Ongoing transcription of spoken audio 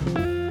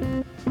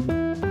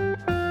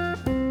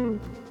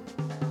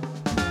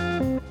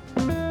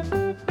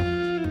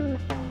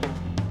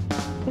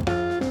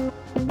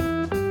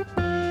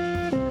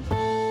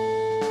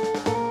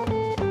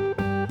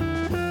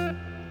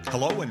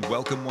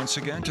Welcome once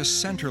again to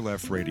Center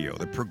Left Radio,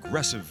 the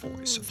progressive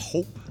voice of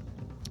hope,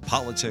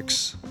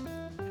 politics,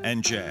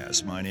 and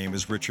jazz. My name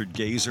is Richard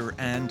Gazer,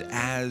 and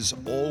as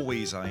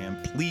always, I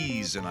am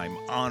pleased and I'm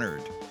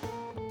honored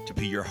to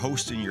be your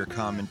host and your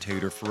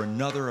commentator for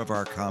another of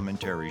our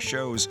commentary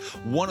shows,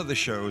 one of the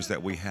shows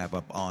that we have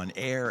up on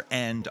air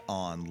and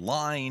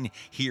online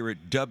here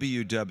at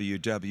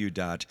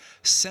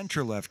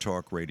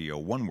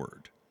www.centerlefttalkradio, one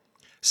word,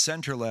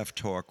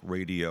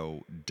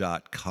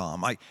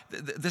 centerlefttalkradio.com.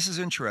 This is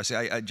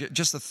interesting.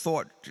 Just the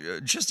thought,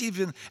 just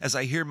even as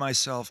I hear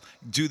myself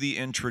do the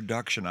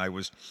introduction, I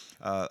was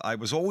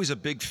always a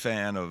big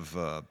fan of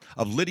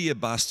Lydia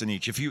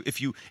Bostonić.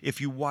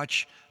 If you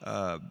watch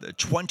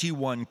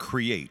 21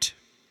 Create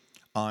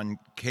on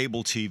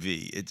cable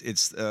TV,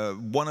 it's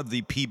one of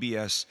the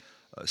PBS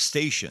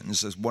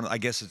stations. As one, I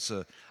guess it's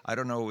I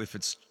don't know if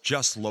it's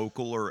just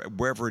local or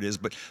wherever it is,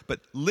 but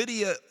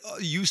Lydia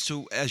used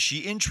to, as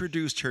she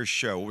introduced her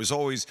show, it was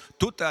always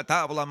tutta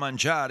tavola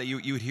mangiare.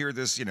 You'd hear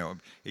this, you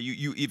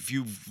if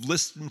you've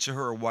listened to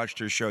her or watched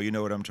her show, you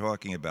know what I'm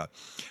talking about.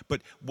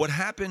 But what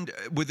happened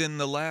within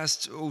the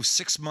last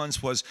 6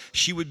 months was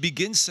she would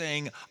begin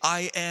saying,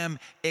 "I am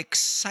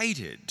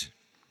excited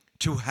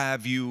to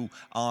have you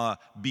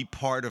be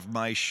part of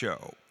my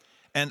show."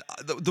 And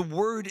the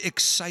word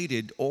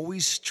excited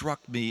always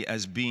struck me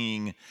as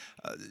being,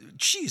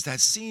 geez, that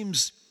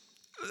seems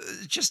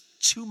just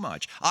too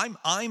much.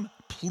 I'm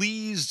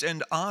pleased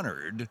and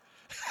honored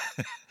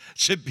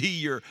to be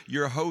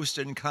your host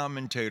and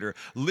commentator.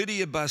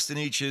 Lydia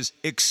Bostonić is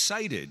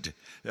excited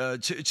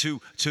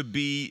to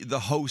be the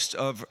host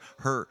of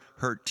her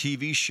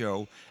TV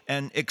show,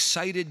 and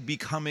excited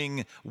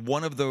becoming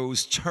one of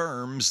those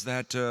terms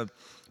that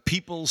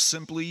people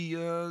simply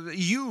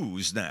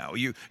use now.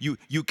 You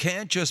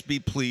can't just be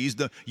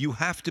pleased. You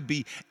have to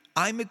be.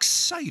 I'm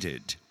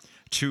excited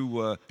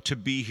to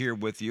be here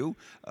with you.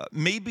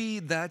 Maybe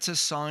that's a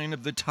sign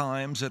of the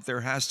times that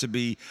there has to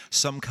be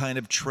some kind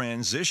of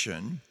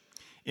transition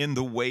in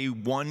the way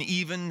one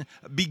even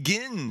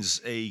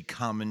begins a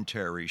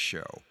commentary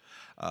show.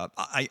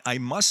 I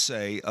must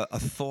say a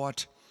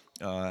thought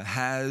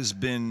has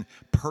been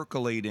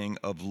percolating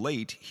of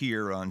late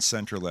here on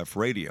Center Left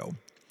Radio.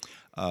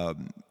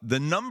 The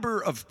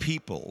number of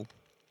people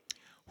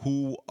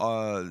who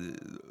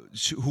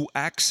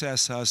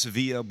access us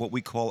via what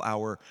we call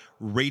our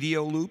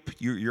radio loop.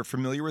 You're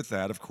familiar with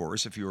that, of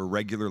course, if you're a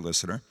regular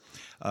listener.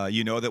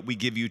 You know that we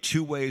give you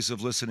two ways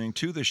of listening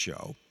to the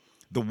show.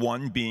 The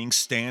one being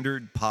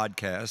standard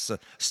podcasts, a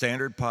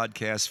standard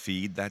podcast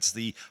feed. That's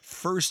the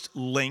first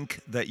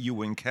link that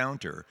you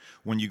encounter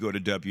when you go to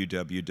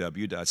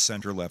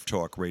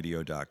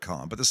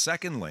www.centerlefttalkradio.com. But the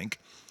second link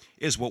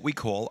is what we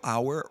call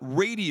our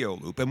radio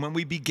loop. And when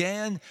we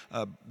began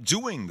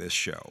doing this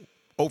show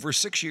over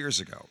 6 years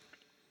ago,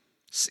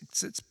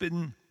 it's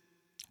been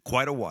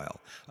quite a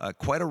while,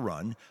 quite a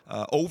run,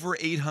 over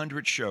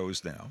 800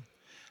 shows now,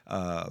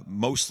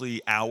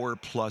 mostly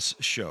hour-plus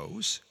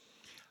shows.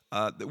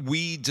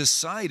 We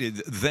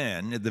decided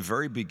then, at the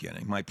very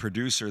beginning, my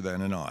producer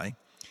then and I,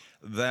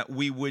 that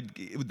we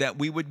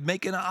would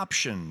make an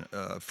option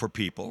for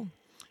people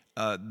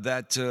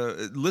that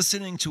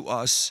listening to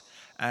us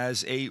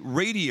as a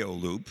radio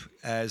loop,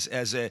 as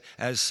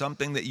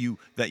something that you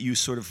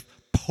sort of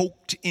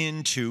poked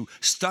into,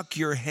 stuck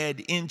your head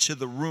into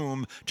the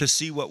room to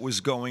see what was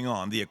going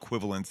on, the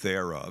equivalent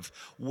thereof,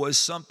 was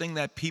something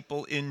that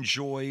people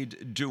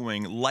enjoyed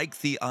doing,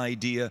 like the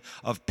idea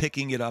of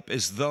picking it up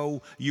as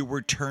though you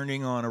were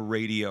turning on a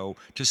radio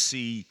to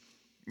see,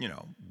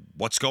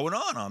 what's going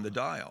on the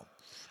dial.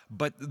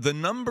 But the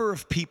number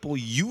of people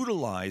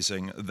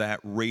utilizing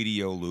that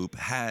radio loop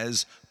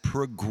has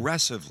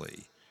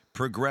progressively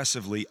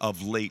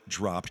of late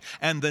dropped,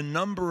 and the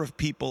number of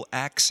people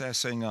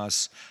accessing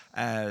us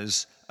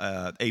as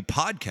a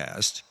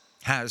podcast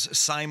has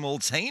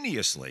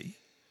simultaneously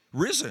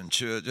risen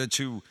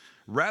to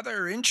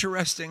rather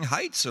interesting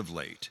heights of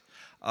late.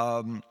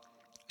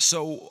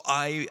 So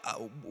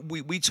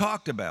we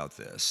talked about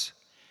this,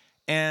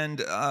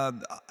 and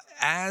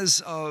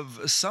as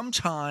of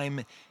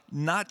sometime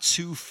not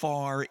too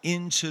far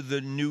into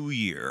the new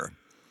year,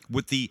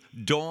 with the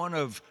dawn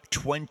of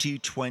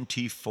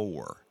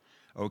 2024.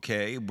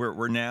 Okay,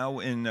 we're now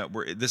in.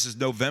 This is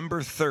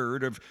November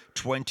 3rd of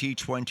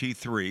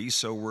 2023.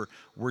 So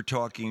we're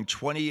talking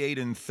 28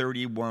 and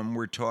 31.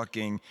 We're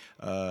talking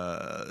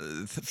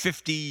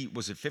 50.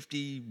 Was it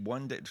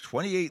 51 days?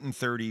 28 and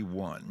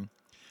 31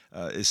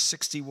 is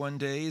 61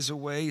 days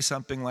away.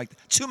 Something like that.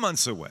 2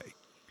 months away.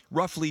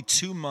 Roughly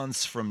 2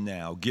 months from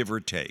now, give or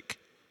take.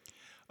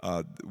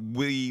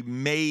 We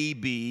may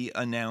be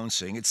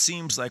announcing. It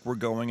seems like we're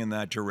going in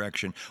that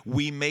direction.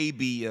 We may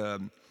be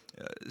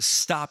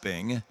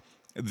stopping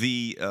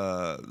the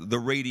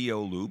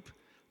radio loop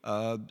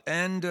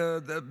and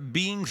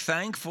being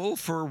thankful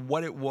for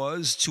what it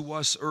was to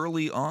us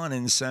early on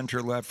in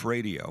Center Left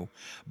Radio,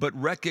 but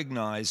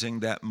recognizing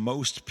that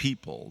most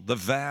people, the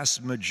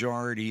vast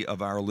majority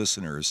of our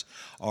listeners,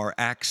 are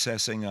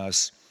accessing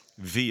us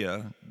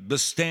via the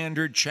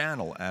standard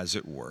channel, as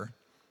it were,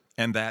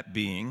 and that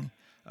being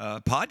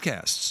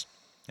podcasts,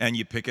 and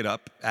you pick it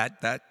up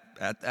at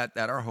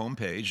our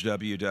homepage,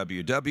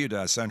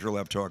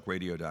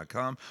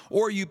 www.centrallefttalkradio.com,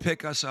 or you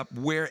pick us up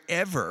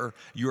wherever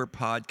your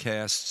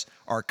podcasts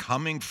are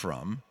coming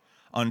from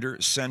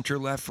under Center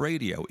Left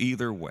Radio.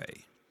 Either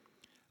way,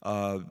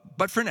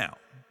 but for now.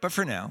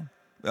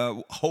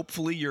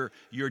 Hopefully you're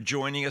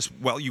joining us.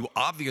 Well, you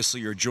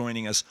obviously are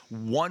joining us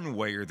one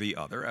way or the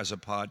other as a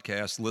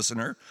podcast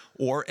listener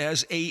or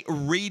as a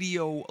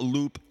radio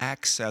loop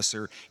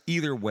accessor.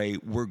 Either way,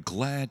 we're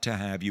glad to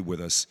have you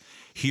with us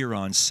here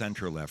on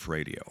Center Left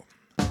Radio.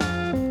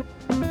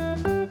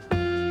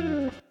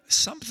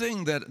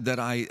 Something that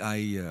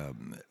I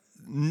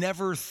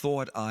never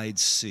thought I'd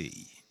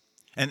see,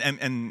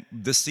 and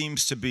this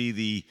seems to be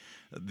the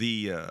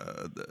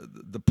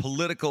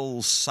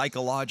political,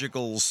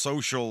 psychological,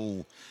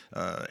 social,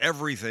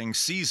 everything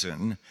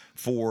season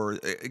for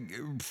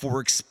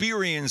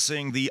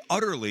experiencing the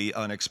utterly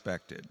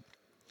unexpected.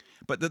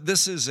 But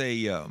this is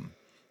I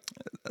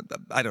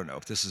don't know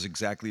if this is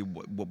exactly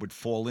what would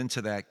fall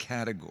into that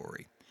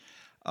category.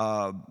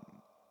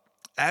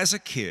 As a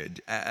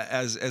kid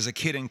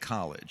in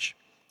college,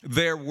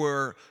 there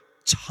were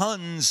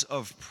tons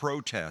of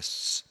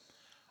protests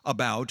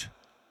about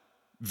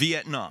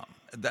Vietnam.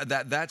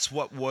 That's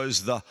what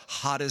was the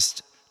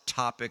hottest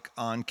topic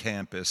on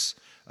campus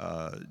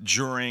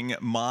during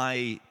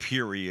my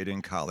period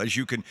in college.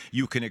 You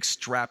can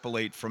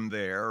extrapolate from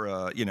there,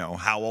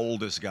 how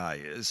old this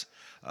guy is.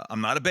 I'm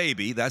not a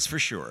baby, that's for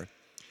sure.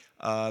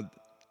 And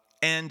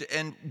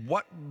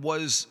what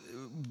was,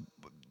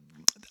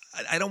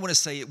 I don't want to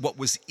say what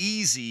was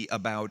easy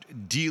about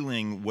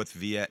dealing with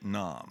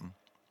Vietnam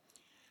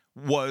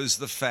was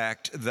the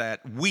fact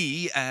that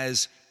we,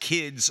 as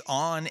kids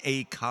on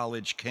a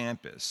college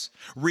campus,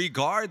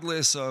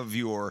 regardless of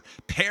your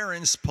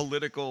parents'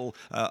 political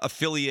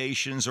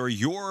affiliations or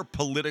your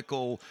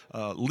political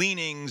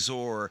leanings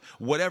or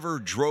whatever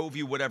drove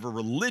you, whatever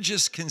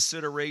religious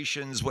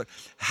considerations,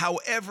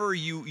 however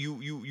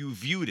you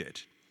viewed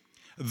it,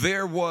 we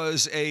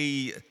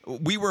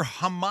were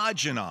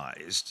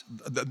homogenized,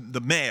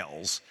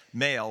 the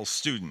male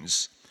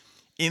students,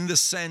 in the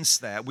sense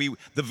that the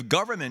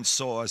government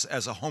saw us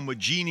as a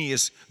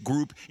homogeneous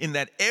group in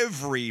that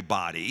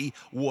everybody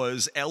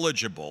was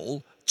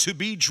eligible to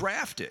be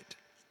drafted.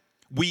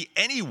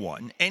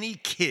 Any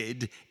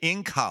kid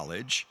in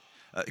college,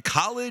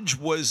 college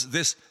was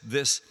this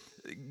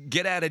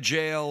get out of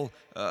jail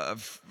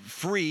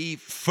free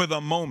for the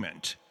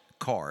moment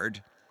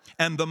card,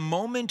 and the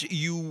moment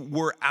you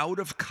were out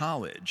of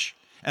college,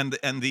 and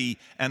the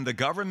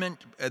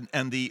government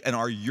and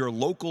your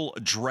local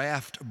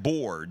draft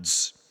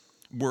boards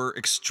were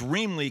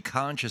extremely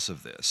conscious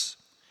of this.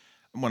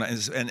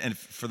 And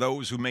for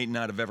those who may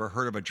not have ever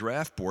heard of a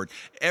draft board,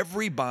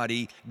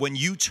 everybody, when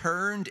you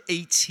turned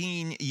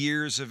 18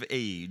 years of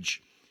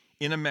age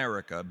in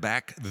America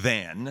back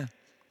then,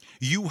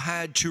 you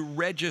had to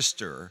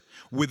register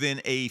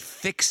within a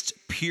fixed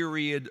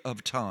period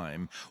of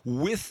time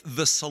with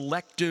the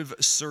Selective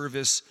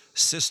Service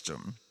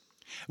System,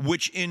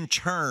 which in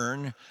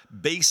turn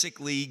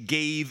basically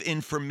gave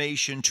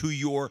information to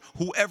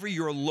whoever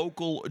your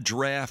local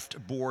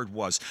draft board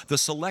was. The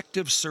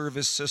Selective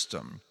Service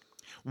System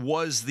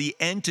was the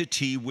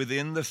entity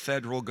within the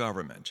federal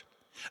government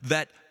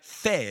that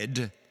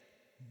fed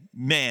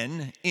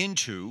men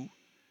into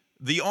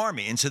the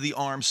Army, into the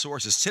armed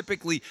forces.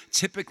 Typically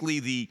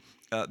the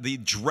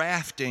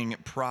drafting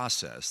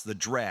process, the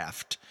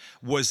draft,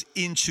 was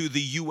into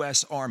the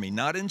U.S. Army,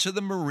 not into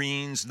the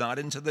Marines, not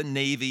into the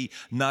Navy,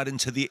 not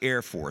into the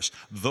Air Force.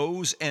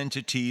 Those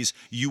entities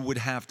you would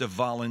have to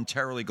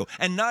voluntarily go,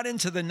 and not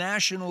into the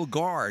National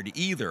Guard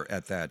either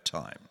at that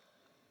time.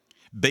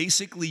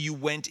 Basically, you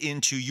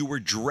were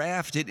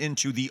drafted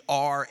into the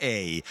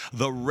RA,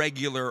 the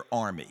regular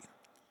Army.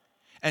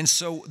 And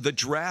so the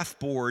draft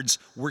boards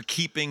were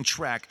keeping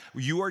track.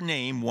 Your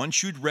name,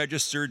 once you'd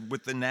registered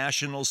with the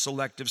National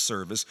Selective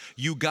Service,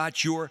 you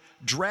got your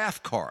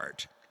draft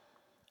card.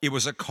 It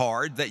was a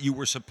card that you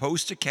were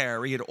supposed to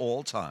carry at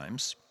all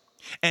times,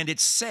 and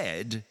it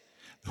said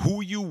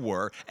who you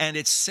were, and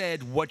it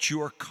said what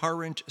your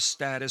current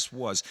status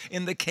was.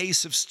 In the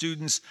case of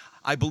students,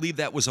 I believe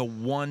that was a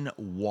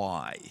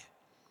 1Y.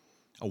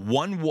 A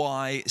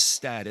 1Y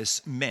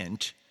status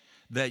meant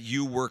that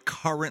you were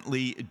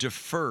currently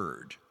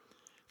deferred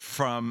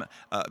from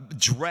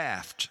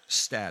draft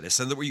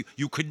status, and that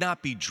you could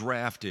not be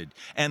drafted,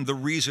 and the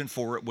reason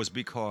for it was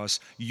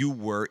because you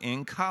were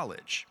in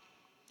college.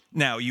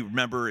 Now, you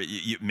remember,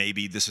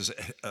 maybe this is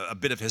a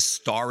bit of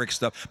historic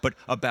stuff, but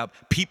about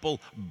people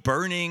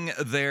burning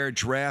their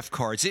draft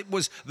cards. It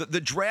was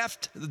the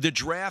draft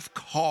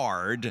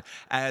card,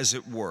 as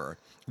it were,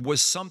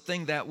 was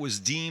something that was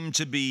deemed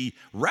to be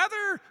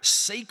rather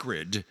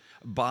sacred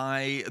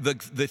by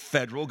the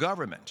federal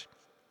government.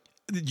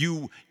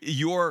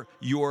 Your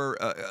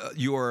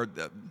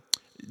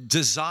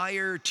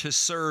desire to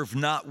serve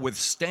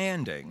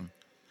notwithstanding,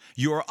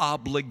 your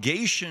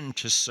obligation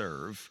to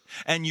serve,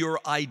 and your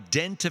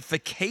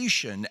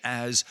identification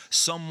as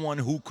someone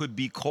who could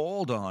be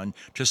called on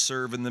to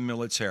serve in the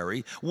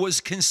military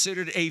was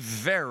considered a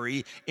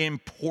very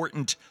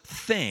important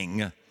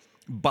thing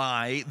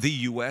by the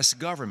U.S.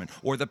 government,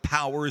 or the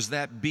powers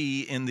that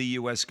be in the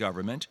U.S.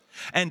 government.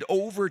 And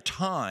over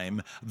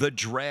time, the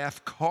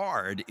draft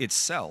card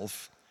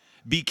itself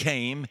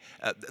became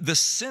the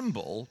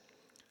symbol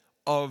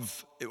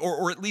of,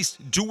 or at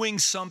least doing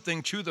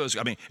something to those.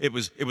 I mean, it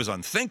was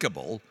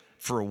unthinkable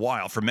for a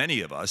while for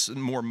many of us,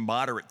 more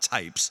moderate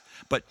types,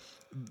 but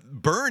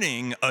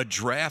burning a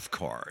draft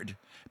card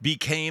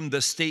became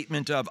the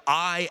statement of,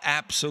 I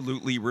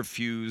absolutely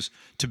refuse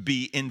to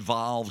be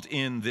involved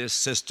in this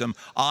system.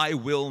 I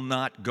will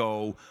not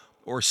go,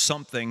 or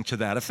something to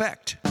that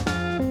effect.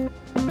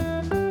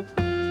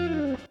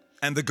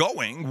 And the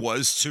going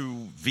was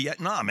to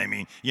Vietnam. I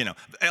mean,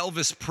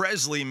 Elvis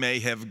Presley may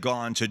have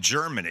gone to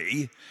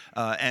Germany,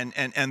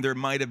 and there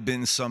might have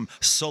been some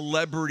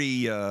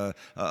celebrity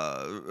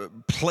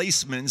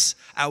placements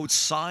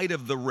outside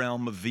of the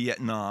realm of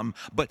Vietnam,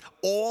 but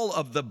all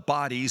of the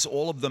bodies,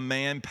 all of the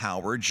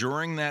manpower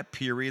during that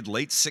period,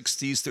 late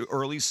 60s to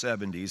early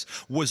 70s,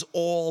 was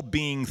all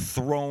being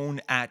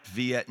thrown at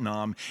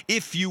Vietnam.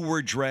 If you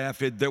were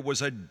drafted, there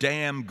was a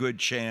damn good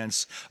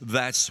chance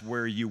that's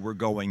where you were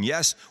going.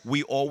 Yes,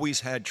 we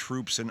always had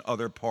troops in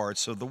other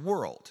parts of the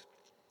world.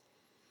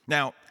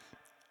 Now,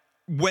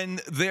 when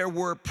there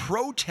were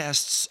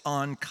protests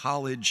on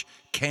college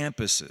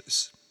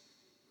campuses,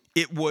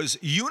 it was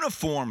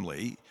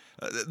uniformly,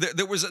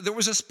 there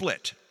was a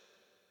split.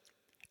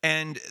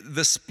 And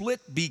the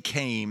split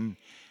became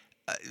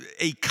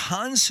a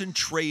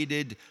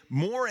concentrated,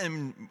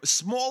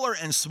 smaller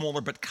and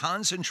smaller, but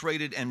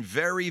concentrated and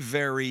very,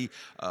 very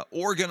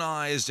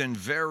organized and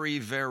very,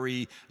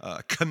 very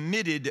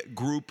committed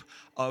group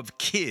of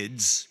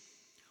kids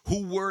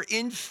who were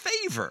in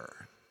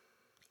favor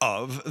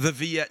of the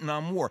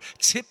Vietnam War.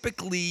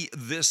 Typically,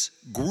 this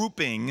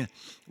grouping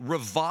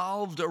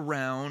revolved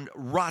around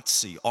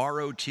ROTC,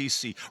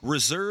 ROTC,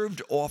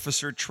 Reserved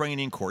Officer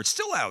Training Corps. It's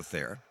still out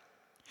there.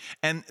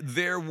 And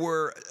there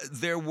were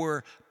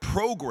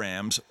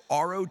programs,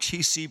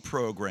 ROTC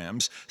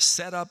programs,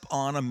 set up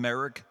on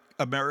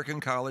American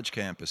college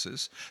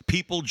campuses.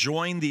 People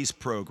joined these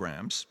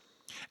programs,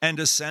 and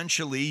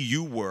essentially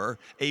you were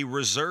a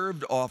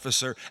reserved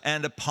officer,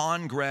 and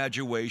upon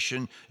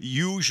graduation,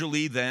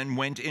 usually then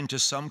went into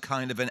some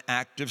kind of an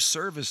active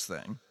service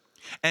thing.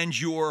 And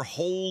your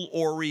whole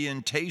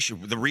orientation,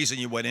 the reason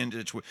you went into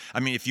it, I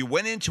mean, if you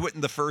went into it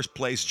in the first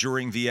place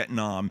during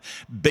Vietnam,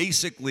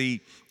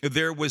 basically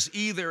there was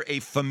either a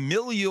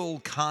familial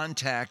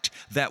contact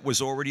that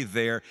was already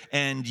there,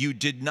 and you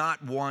did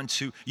not want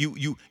to,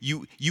 you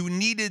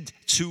needed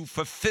to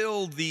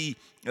fulfill the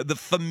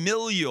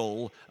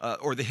familial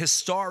or the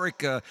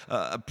historic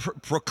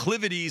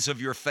proclivities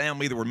of your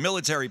family. There were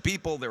military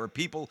people. There were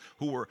people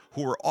who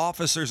were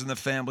officers in the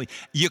family.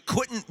 You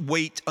couldn't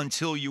wait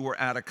until you were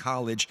out of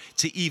college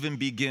to even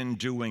begin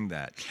doing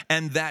that.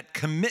 And that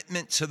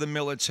commitment to the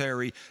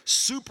military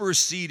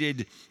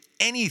superseded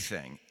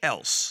anything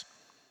else.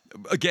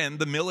 Again,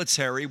 the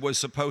military was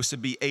supposed to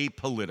be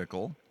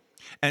apolitical.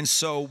 And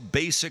so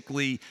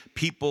basically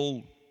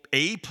people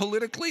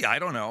apolitically, I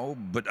don't know,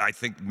 but I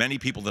think many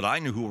people that I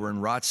knew who were in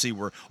ROTC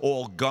were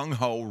all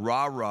gung-ho,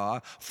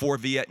 rah-rah for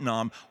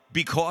Vietnam.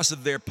 Because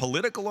of their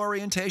political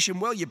orientation?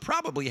 Well, you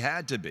probably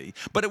had to be.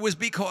 But it was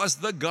because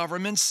the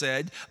government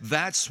said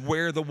that's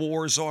where the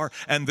wars are,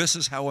 and this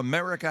is how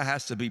America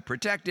has to be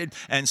protected,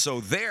 and so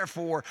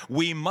therefore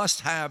we must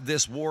have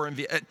this war in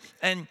Vietnam.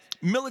 And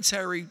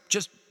military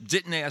just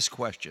didn't ask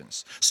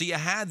questions. So you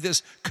had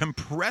this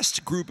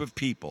compressed group of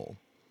people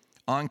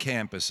on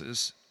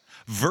campuses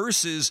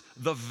versus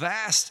the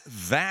vast,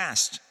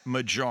 vast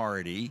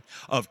majority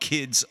of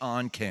kids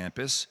on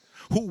campus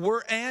who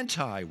were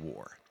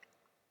anti-war.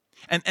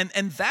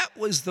 And that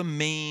was the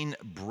main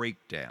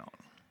breakdown.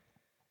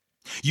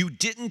 You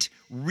didn't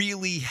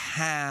really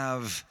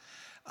have,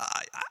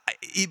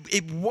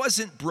 it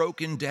wasn't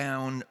broken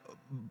down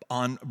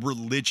on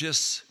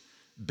religious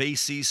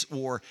basis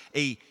or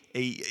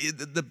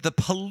the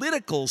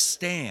political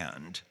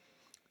stand.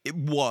 It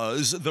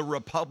was the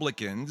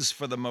Republicans,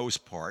 for the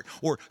most part,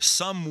 or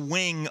some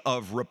wing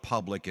of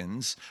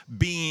Republicans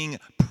being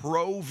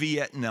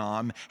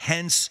pro-Vietnam,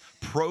 hence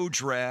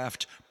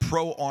pro-draft,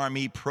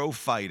 pro-army,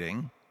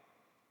 pro-fighting,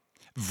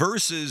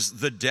 versus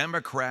the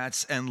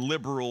Democrats and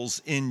liberals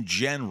in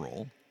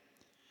general.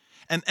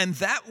 And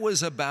that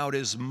was about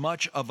as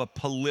much of a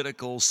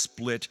political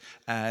split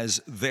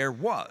as there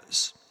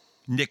was.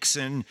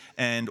 Nixon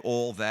and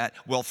all that.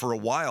 Well, for a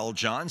while,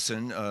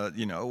 Johnson,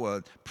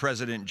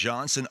 President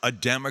Johnson, a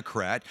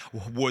Democrat,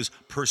 was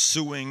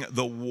pursuing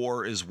the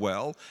war as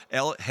well.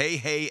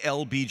 Hey,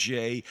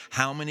 LBJ,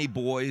 how many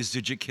boys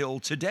did you kill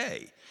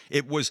today?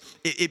 It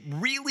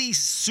really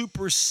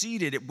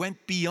superseded, it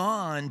went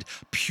beyond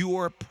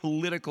pure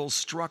political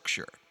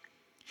structure.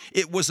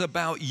 It was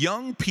about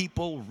young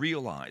people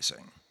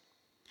realizing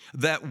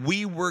that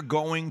we were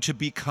going to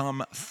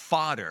become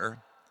fodder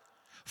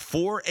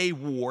for a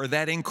war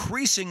that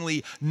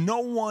increasingly no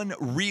one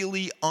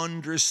really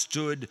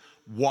understood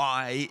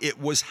why it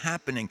was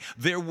happening.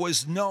 There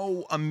was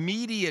no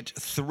immediate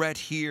threat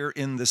here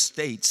in the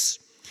States.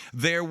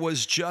 There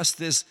was just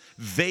this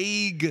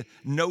vague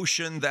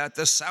notion that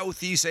the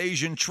Southeast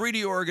Asian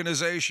Treaty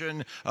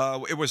Organization,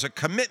 it was a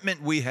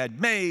commitment we had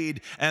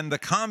made, and the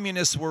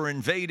communists were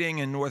invading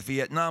in North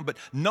Vietnam, but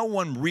no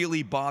one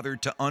really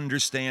bothered to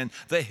understand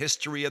the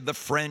history of the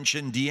French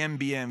and Dien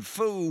Bien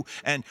Phu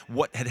and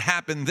what had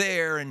happened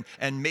there,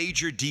 and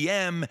Major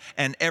Diem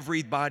and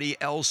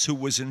everybody else who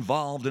was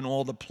involved and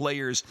all the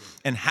players,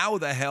 and how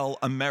the hell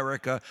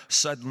America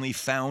suddenly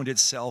found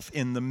itself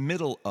in the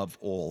middle of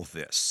all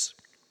this.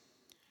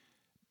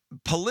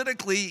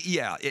 Politically,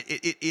 yeah,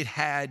 it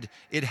had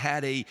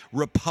a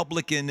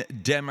Republican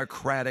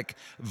Democratic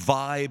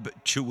vibe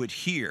to it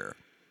here.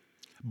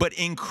 But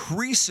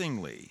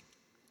increasingly,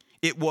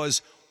 it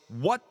was,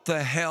 what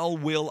the hell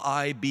will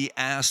I be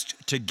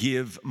asked to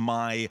give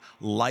my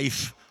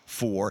life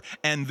for?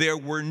 And there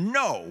were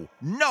no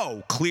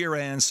clear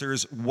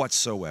answers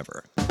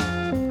whatsoever.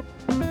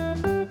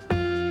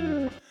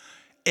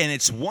 And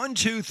it's 1,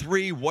 2,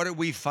 3, what are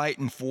we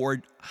fighting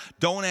for?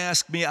 Don't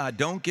ask me, I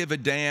don't give a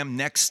damn.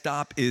 Next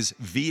stop is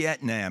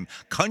Vietnam.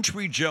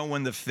 Country Joe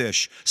and the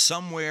Fish,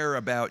 somewhere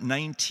about I'm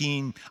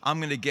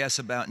going to guess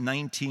about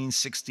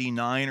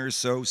 1969 or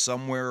so,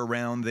 somewhere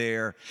around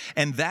there.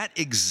 And that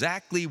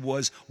exactly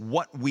was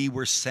what we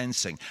were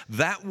sensing.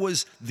 That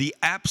was the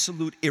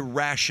absolute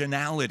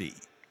irrationality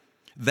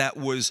that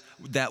was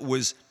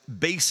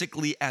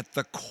basically at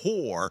the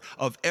core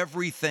of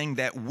everything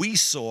that we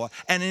saw,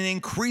 and an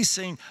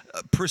increasing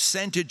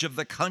percentage of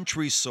the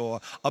country saw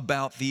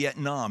about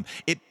Vietnam.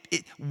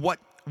 What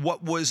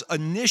was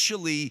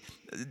initially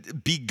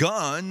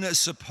begun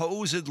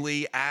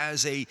supposedly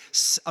as a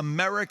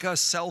America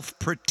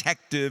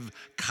self-protective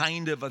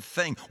kind of a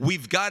thing.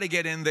 We've got to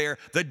get in there.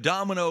 The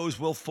dominoes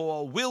will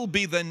fall. We'll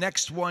be the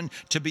next one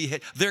to be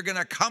hit. They're going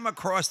to come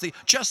across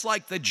just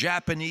like the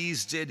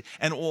Japanese did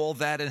and all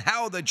that, and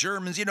how the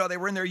Germans, they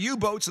were in their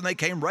U-boats and they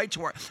came right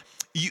to our...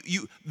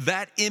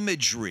 That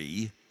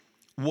imagery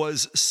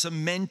was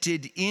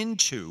cemented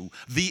into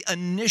the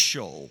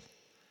initial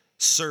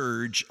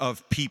surge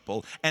of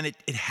people, and it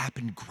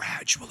happened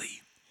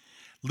gradually,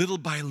 little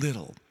by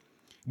little.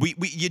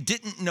 You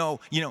didn't know,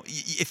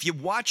 if you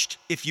watched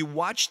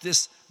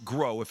this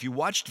grow, if you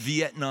watched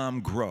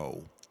Vietnam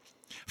grow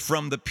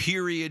from the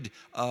period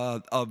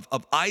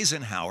of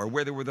Eisenhower,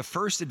 where there were the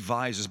first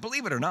advisors,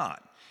 believe it or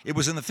not, it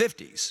was in the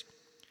 50s,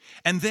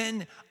 and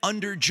then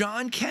under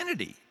John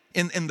Kennedy,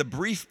 in the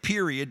brief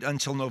period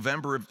until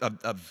November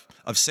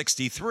of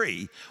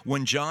 63,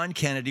 when John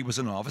Kennedy was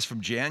in office, from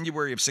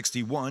January of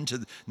 61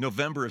 to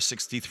November of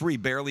 63,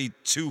 barely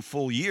 2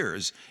 full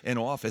years in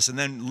office, and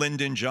then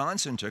Lyndon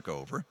Johnson took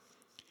over.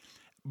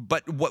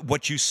 But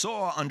what you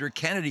saw under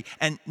Kennedy,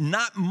 and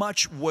not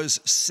much was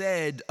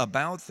said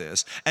about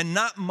this, and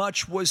not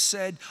much was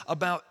said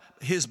about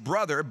his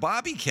brother,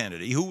 Bobby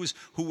Kennedy, who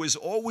has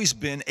always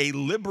been a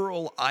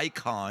liberal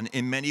icon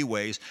in many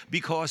ways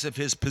because of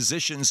his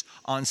positions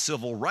on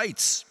civil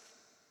rights.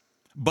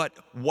 But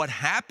what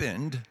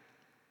happened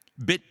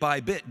bit by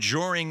bit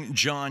during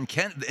John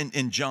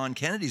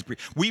Kennedy's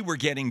brief, we were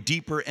getting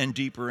deeper and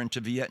deeper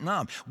into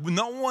Vietnam.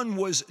 No one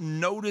was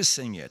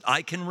noticing it.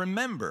 I can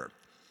remember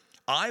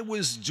I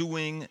was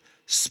doing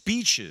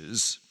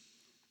speeches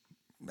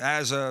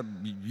as a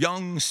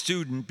young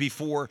student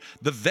before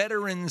the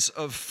veterans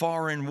of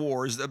foreign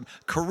wars, the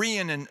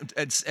Korean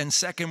and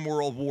Second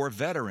World War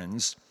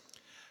veterans,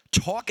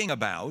 talking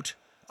about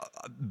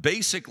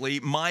basically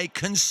my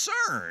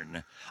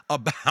concern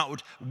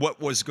about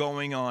what was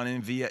going on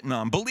in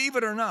Vietnam. Believe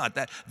it or not,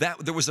 that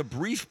there was a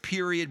brief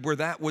period where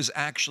that was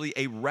actually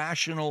a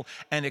rational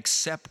and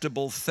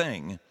acceptable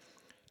thing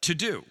to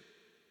do.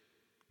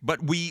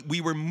 But we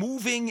were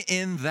moving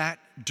in that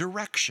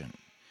direction.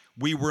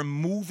 We were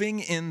moving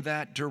in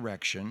that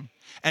direction.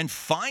 And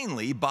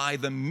finally, by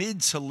the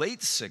mid to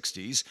late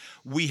 60s,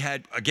 we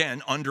had,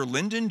 again, under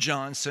Lyndon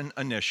Johnson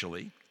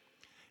initially,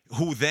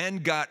 who then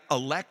got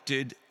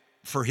elected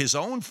for his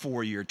own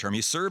 4-year term.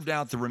 He served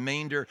out the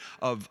remainder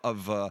of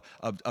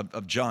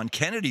John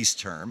Kennedy's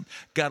term,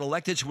 got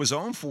elected to his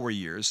own 4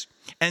 years,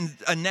 and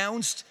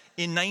announced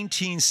in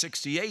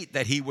 1968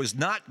 that he was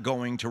not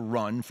going to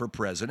run for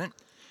president.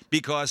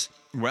 Because,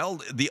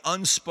 well, the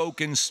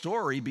unspoken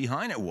story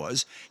behind it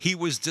was he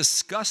was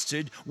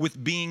disgusted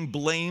with being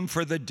blamed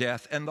for the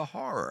death and the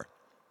horror.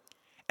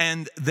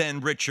 And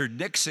then Richard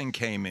Nixon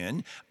came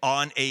in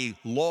on a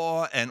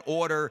law and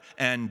order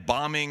and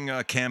bombing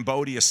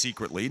Cambodia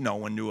secretly. No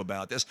one knew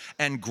about this.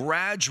 And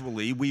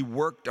gradually we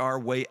worked our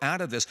way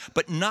out of this,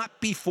 but not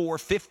before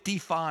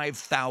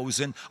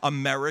 55,000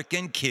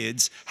 American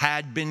kids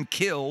had been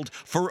killed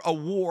for a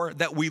war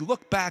that we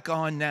look back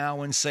on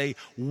now and say,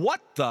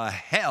 what the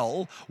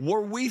hell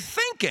were we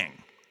thinking?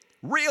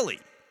 Really,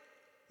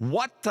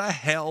 what the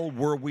hell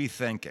were we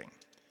thinking?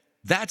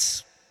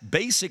 That's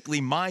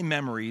basically my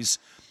memories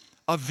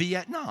of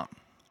Vietnam.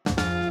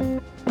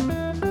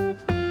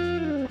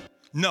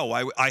 No,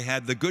 I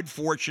had the good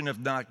fortune of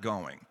not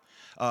going.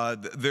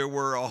 There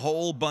were a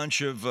whole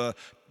bunch of,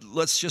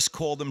 let's just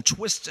call them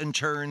twists and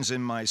turns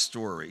in my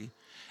story.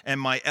 And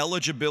my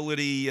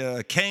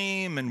eligibility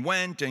came and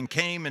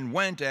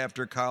went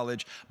after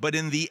college. But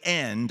in the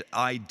end,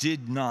 I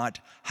did not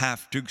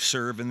have to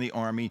serve in the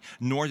Army,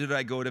 nor did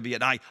I go to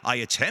Vietnam. I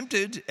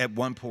attempted at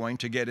one point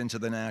to get into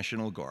the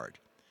National Guard,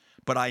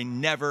 but I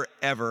never,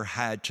 ever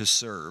had to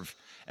serve.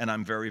 And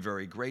I'm very,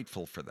 very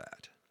grateful for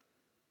that.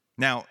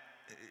 Now,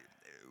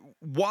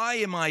 why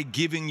am I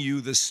giving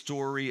you the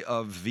story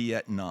of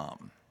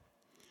Vietnam?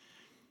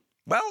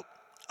 Well,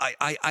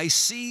 I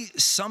see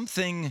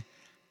something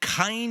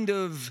kind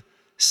of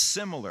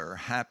similar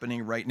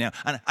happening right now.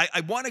 And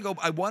I want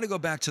to go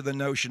back to the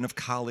notion of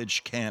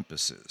college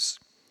campuses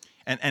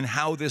and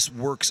how this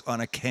works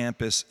on a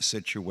campus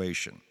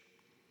situation.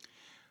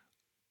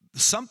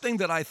 Something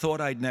that I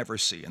thought I'd never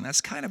see, and that's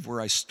kind of where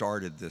I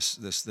started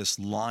this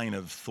line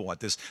of thought,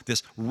 this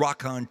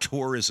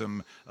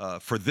raconteurism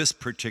for this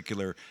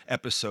particular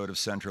episode of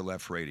Center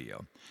Left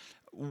Radio.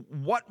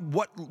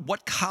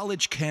 What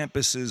college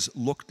campuses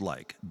looked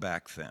like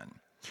back then,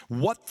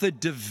 what the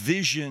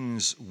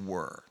divisions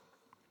were.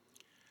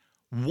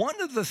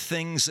 One of the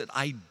things that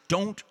I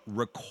don't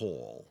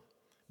recall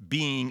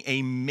being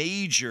a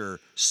major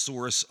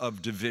source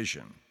of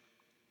division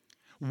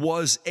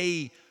was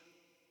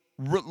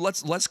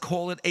let's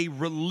call it a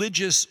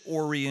religious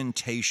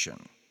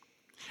orientation.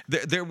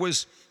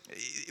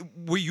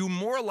 Were you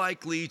more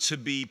likely to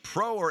be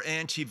pro or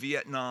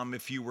anti-Vietnam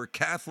if you were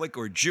Catholic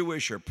or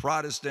Jewish or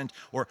Protestant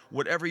or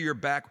whatever your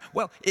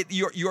well,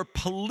 your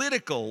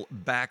political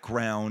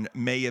background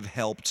may have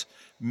helped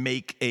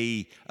make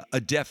a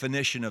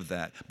definition of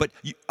that. But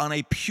on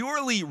a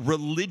purely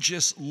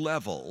religious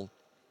level,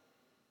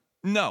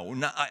 no,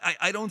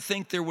 I don't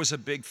think there was a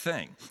big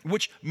thing,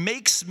 which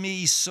makes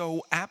me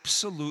so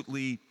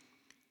absolutely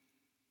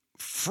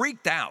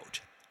freaked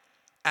out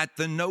at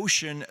the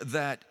notion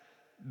that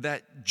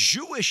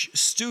Jewish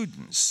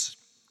students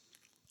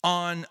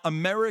on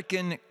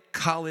American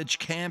college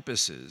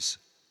campuses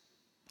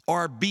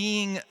are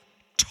being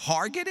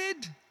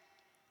targeted,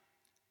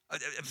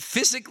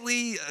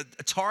 physically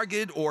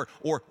targeted or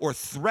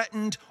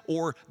threatened,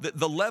 or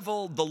the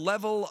level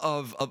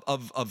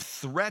of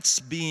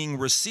threats being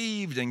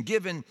received and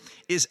given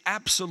is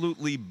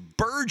absolutely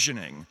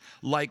burgeoning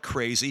like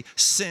crazy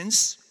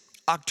since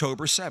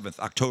October 7th.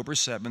 October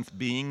 7th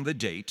being the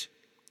date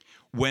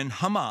when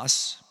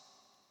Hamas,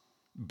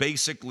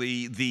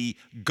 basically the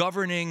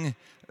governing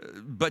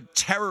but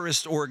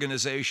terrorist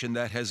organization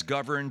that has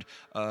governed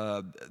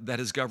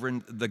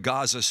the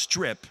Gaza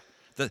Strip,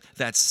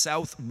 that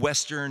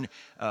southwestern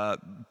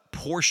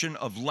portion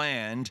of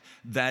land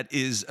that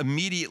is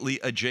immediately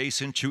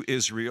adjacent to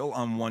Israel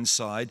on one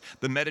side,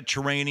 the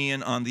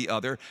Mediterranean on the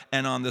other,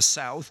 and on the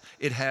south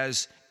it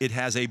has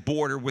a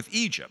border with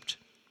Egypt.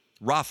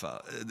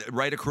 Rafah,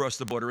 right across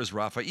the border is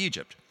Rafah,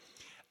 Egypt.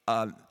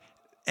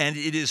 And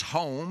it is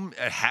home,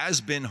 it has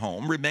been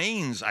home,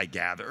 remains, I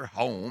gather,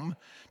 home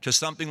to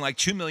something like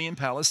 2 million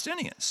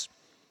Palestinians.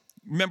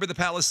 Remember the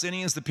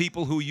Palestinians, the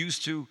people who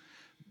used to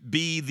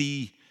be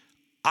the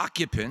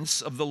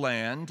occupants of the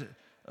land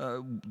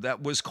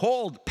that was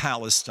called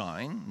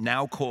Palestine,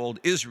 now called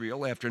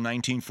Israel after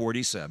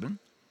 1947,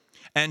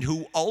 and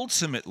who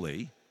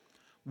ultimately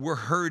were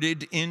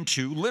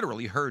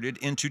literally herded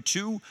into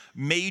two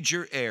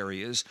major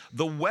areas: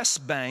 the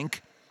West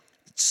Bank,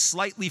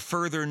 slightly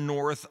further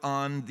north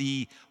on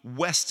the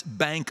west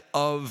bank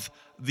of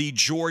the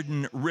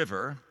Jordan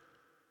River.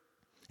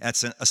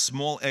 That's a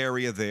small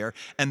area there.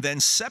 And then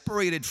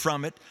separated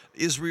from it,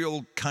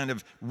 Israel kind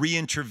of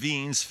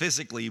reintervenes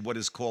physically, what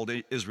is called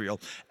Israel.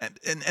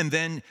 And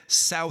then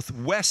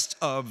southwest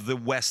of the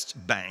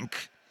West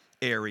Bank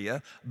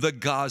area, the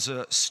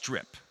Gaza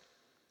Strip,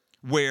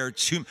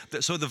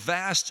 so the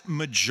vast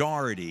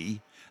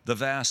majority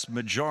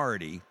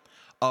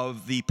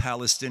of the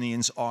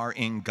Palestinians are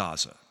in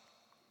Gaza.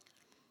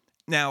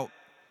 Now,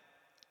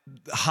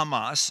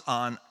 Hamas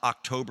on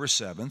October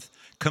 7th,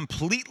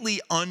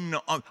 completely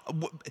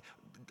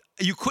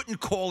you couldn't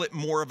call it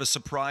more of a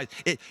surprise.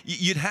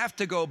 You'd have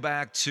to go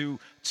back to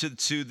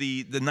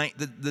the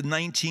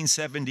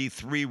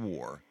 1973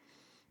 war,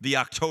 the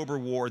October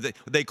War.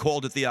 They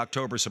called it the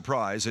October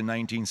Surprise in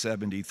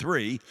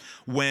 1973,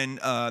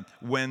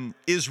 when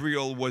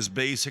Israel was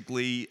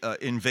basically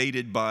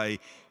invaded by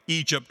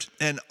Egypt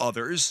and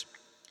others,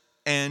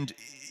 and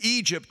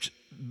Egypt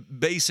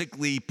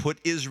basically put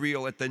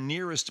Israel at the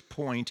nearest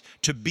point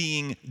to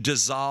being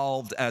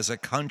dissolved as a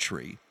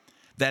country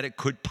that it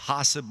could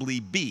possibly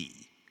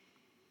be.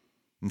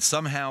 And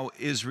somehow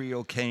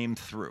Israel came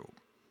through.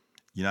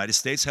 United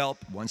States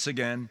helped once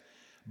again,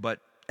 but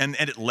and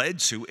it led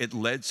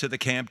to the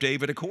Camp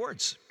David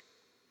Accords.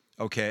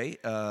 Okay,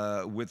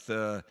 with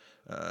the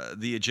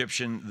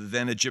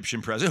then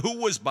Egyptian president, who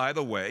was, by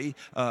the way,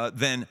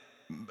 then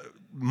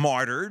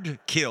martyred,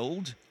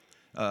 killed.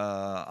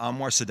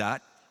 Anwar Sadat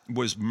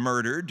was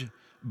murdered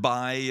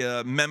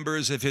by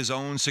members of his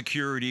own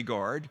security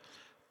guard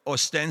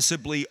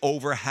ostensibly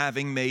over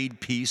having made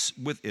peace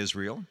with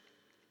Israel.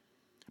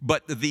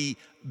 But the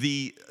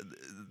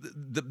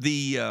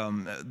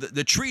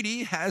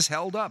treaty has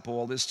held up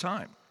all this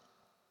time.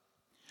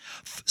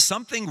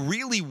 Something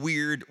really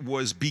weird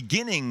was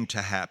beginning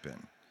to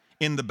happen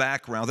in the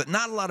background that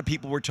not a lot of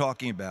people were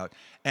talking about,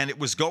 and it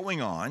was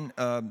going on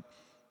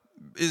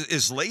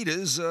as late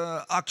as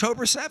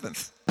October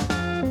 7th.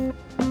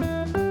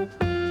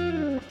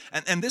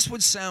 And this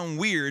would sound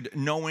weird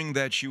knowing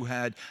that you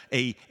had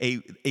a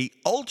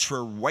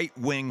ultra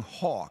right-wing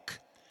hawk,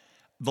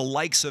 the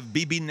likes of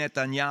Bibi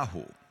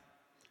Natanyahu,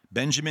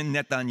 Benjamin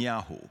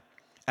Netanyahu,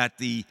 at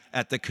the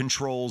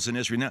controls in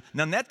Israel.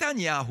 Now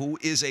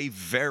Netanyahu is a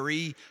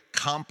very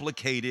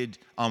complicated,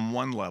 on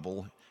one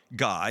level,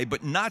 guy,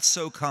 but not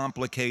so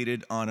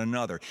complicated on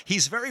another.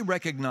 He's very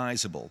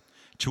recognizable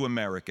to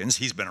Americans.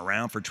 He's been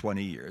around for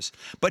 20 years,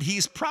 but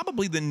he's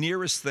probably the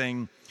nearest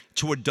thing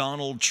to a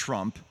Donald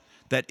Trump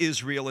that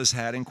Israel has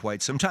had in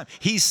quite some time.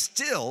 He's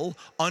still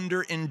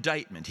under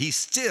indictment. He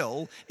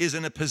still is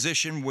in a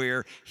position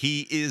where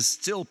he is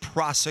still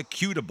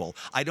prosecutable.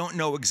 I don't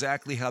know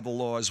exactly how the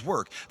laws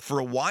work. For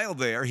a while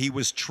there, he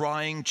was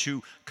trying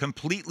to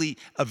completely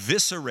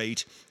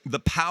eviscerate the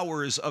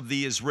powers of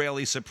the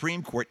Israeli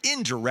Supreme Court,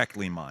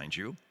 indirectly, mind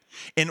you,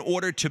 in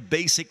order to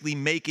basically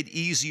make it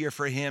easier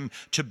for him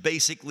to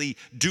basically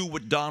do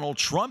what Donald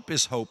Trump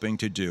is hoping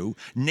to do,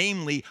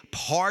 namely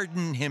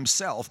pardon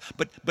himself.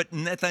 But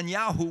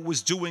Netanyahu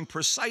was doing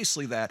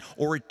precisely that,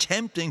 or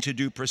attempting to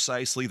do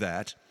precisely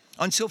that,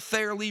 until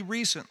fairly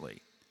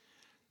recently,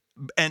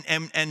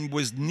 and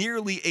was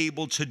nearly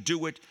able to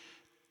do it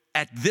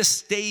at this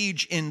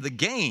stage in the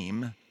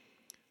game,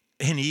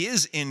 and he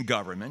is in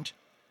government.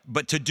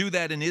 But to do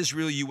that in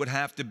Israel, you would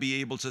have to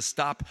be able to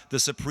stop the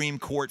Supreme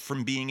Court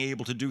from being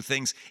able to do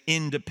things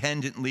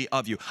independently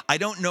of you. I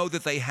don't know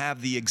that they have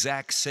the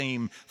exact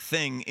same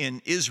thing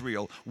in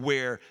Israel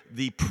where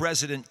the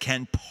president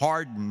can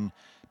pardon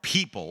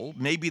people.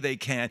 Maybe they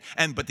can,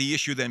 but the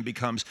issue then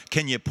becomes,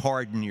 can you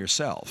pardon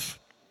yourself?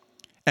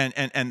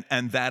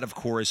 And that, of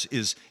course,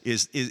 is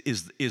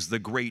the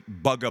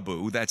great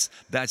bugaboo.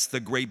 That's the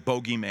great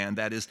bogeyman.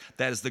 That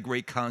is the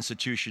great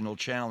constitutional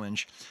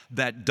challenge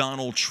that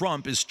Donald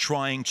Trump is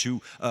trying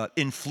to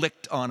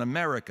inflict on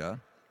America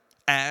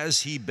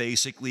as he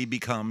basically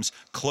becomes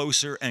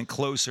closer and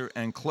closer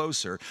and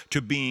closer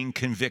to being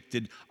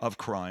convicted of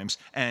crimes.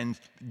 And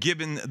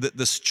given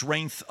the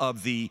strength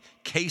of the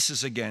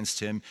cases against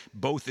him,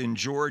 both in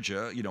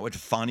Georgia, at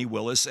Fani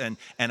Willis, and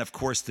of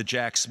course the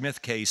Jack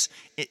Smith case,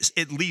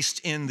 at least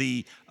in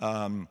the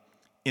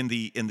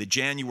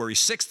January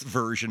 6th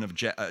version of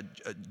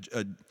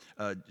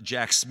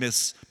Jack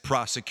Smith's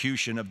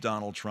prosecution of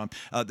Donald Trump,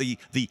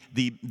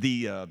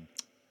 the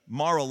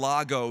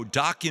Mar-a-Lago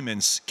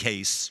documents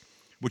case,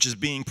 which is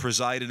being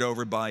presided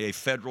over by a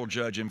federal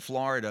judge in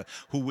Florida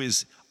who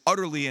is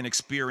utterly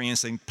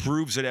inexperienced and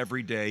proves it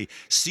every day,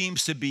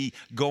 seems to be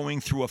going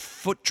through a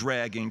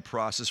foot-dragging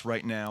process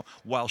right now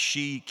while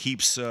she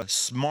keeps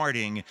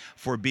smarting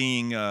for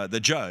being the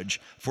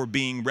judge, for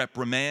being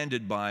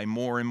reprimanded by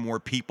more and more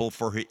people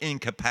for her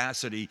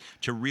incapacity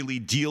to really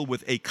deal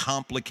with a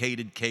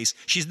complicated case.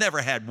 She's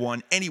never had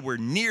one anywhere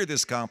near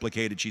this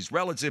complicated. She's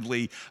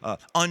relatively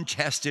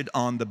untested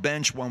on the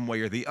bench one way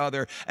or the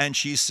other, and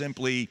she's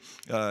simply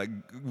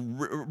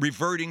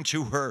reverting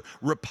to her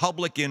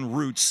Republican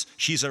roots.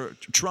 She's a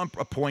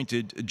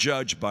Trump-appointed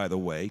judge, by the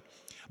way,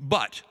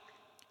 but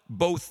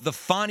both the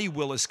Fani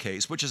Willis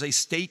case, which is a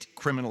state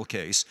criminal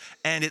case,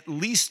 and at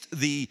least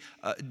the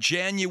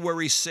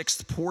January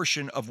 6th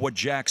portion of what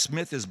Jack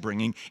Smith is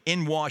bringing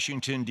in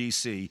Washington,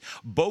 D.C.,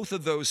 both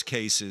of those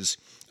cases,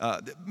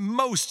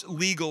 most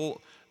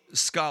legal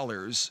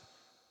scholars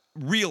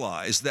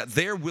realize that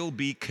there will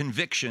be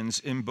convictions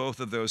in both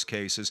of those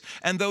cases,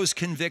 and those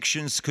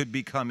convictions could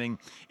be coming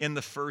in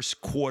the first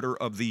quarter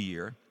of the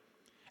year.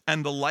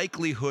 And the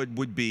likelihood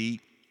would be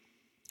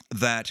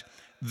that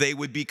they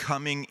would be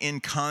coming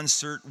in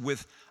concert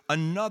with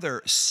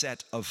another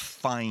set of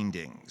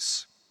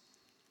findings.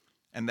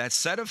 And that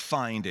set of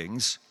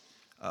findings,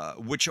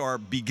 which are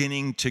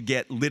beginning to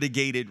get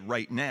litigated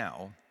right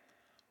now,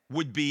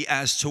 would be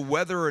as to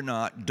whether or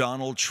not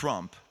Donald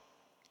Trump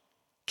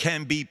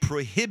can be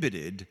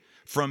prohibited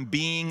from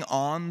being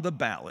on the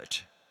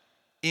ballot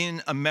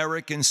in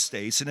American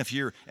states, and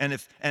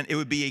it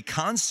would be a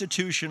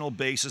constitutional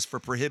basis for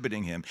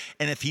prohibiting him.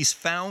 And if he's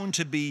found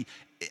to be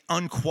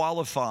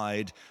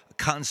unqualified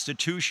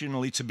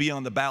constitutionally to be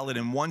on the ballot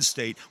in one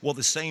state, well,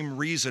 the same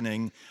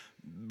reason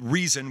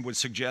would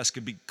suggest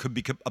could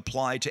be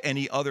applied to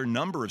any other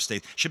number of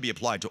states. Should be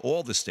applied to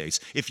all the states.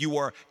 If you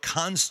are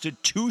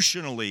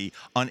constitutionally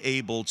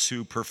unable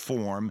to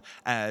perform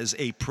as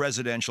a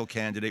presidential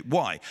candidate,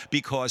 why?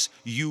 Because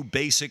you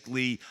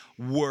basically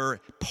were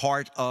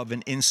part of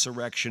an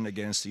insurrection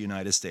against the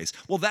United States.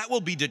 Well, that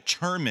will be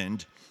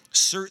determined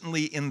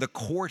certainly in the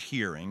court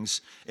hearings,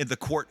 in the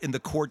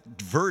court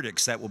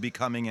verdicts that will be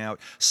coming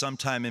out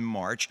sometime in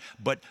March.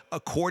 But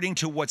according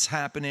to what's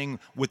happening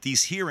with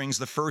these hearings,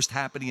 the first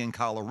happening in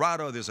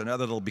Colorado, there's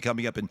another that'll be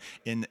coming up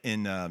in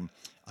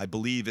I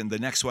believe in the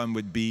next one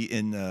would be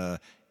in,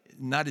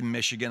 not in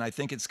Michigan, I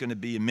think it's going to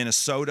be in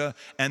Minnesota,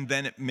 and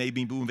then it may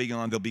be moving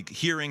on. There'll be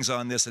hearings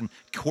on this and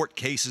court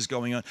cases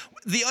going on.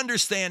 The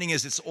understanding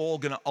is it's all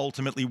going to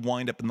ultimately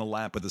wind up in the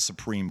lap of the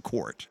Supreme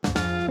Court.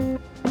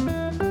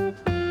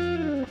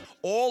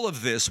 All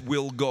of this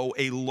will go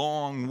a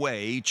long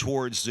way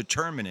towards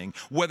determining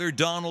whether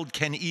Donald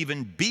can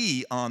even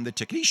be on the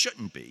ticket. He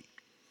shouldn't be.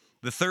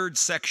 The third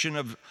section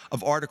of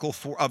Article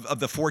 4 of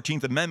the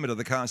 14th Amendment of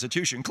the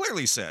Constitution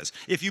clearly says,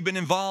 if you've been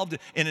involved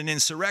in an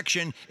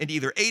insurrection and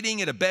either aiding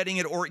it, abetting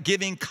it, or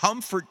giving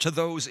comfort to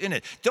those in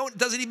it,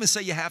 doesn't even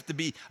say you have to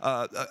be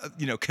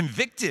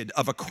convicted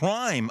of a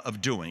crime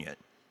of doing it.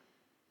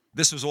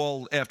 This was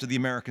all after the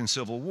American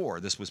Civil War.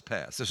 This was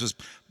passed. This was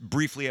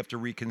briefly after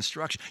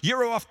Reconstruction.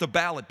 You're off the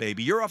ballot,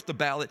 baby. You're off the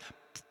ballot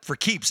for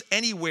keeps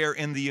anywhere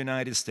in the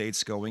United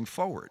States going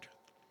forward.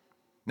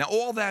 Now,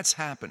 all that's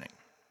happening.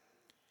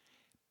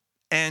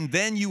 And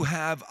then you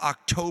have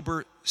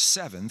October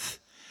 7th,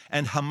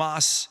 and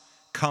Hamas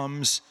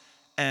comes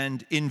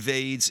and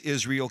invades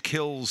Israel,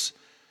 kills,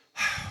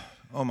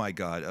 oh my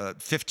God,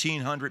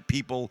 1,500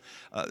 people.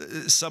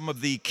 Some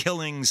of the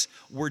killings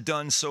were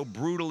done so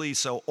brutally,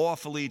 so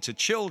awfully to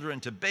children,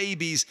 to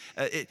babies.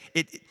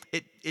 It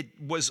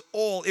was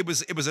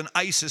an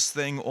ISIS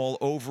thing all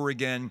over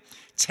again.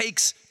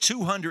 Takes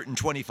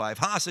 225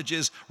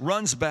 hostages,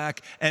 runs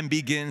back, and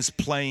begins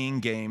playing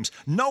games,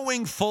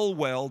 knowing full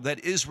well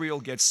that Israel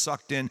gets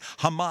sucked in.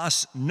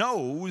 Hamas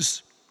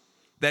knows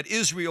that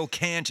Israel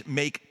can't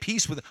make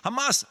peace with it.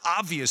 Hamas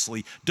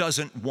obviously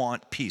doesn't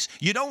want peace.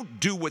 You don't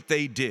do what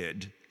they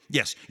did.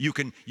 Yes, you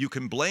can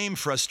blame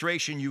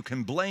frustration. You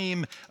can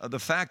blame the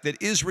fact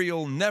that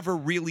Israel never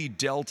really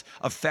dealt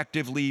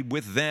effectively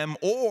with them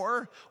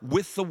or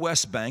with the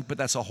West Bank, but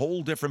that's a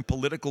whole different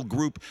political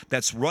group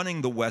that's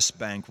running the West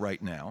Bank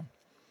right now.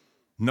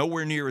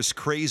 Nowhere near as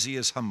crazy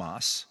as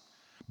Hamas.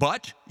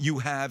 But you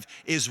have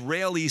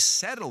Israeli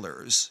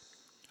settlers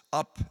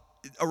up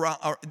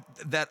around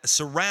that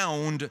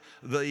surround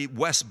the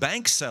West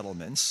Bank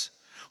settlements,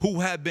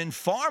 who have been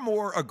far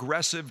more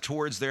aggressive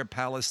towards their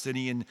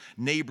Palestinian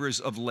neighbors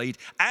of late,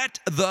 at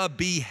the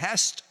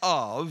behest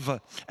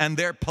of, and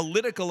their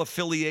political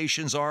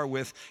affiliations are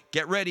with,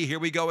 get ready, here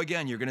we go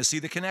again, you're going to see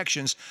the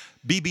connections,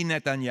 Bibi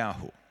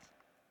Natanyahu.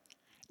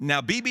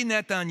 Now, Bibi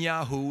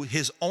Natanyahu,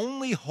 his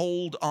only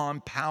hold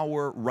on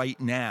power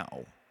right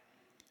now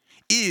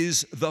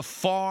is the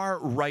far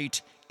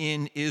right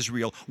in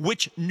Israel,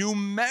 which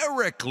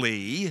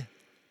numerically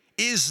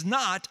is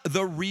not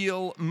the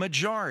real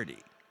majority.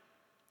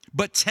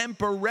 But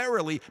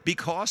temporarily,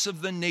 because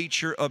of the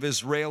nature of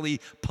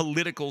Israeli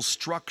political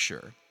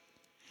structure,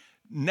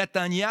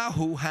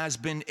 Netanyahu has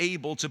been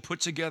able to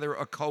put together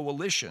a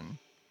coalition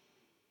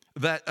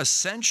that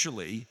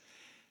essentially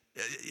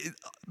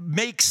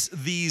makes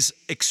these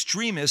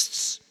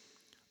extremists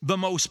the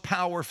most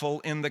powerful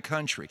in the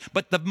country.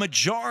 But the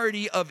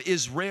majority of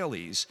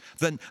Israelis,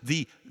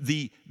 the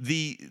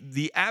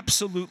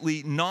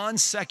absolutely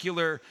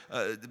non-secular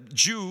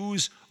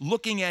Jews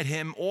looking at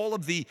him, all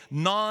of the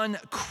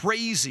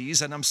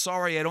non-crazies, and I'm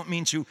sorry, I don't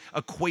mean to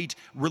equate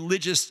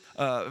religious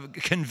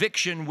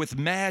conviction with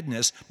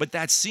madness, but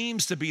that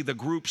seems to be the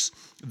groups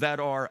that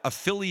are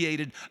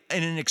affiliated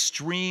in an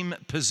extreme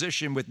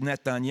position with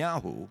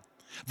Netanyahu.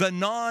 The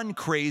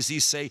non-crazy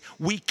say,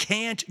 we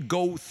can't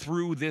go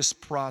through this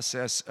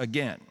process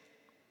again.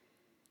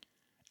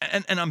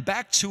 And I'm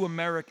back to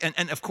America.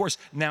 And of course,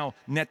 now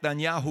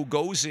Netanyahu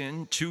goes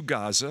into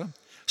Gaza,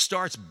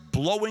 starts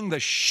blowing the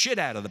shit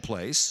out of the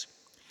place.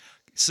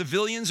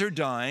 Civilians are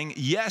dying.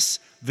 Yes,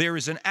 there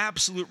is an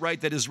absolute right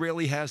that Israel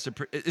has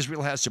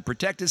to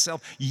protect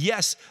itself.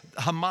 Yes,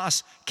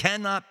 Hamas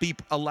cannot be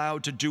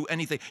allowed to do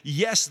anything.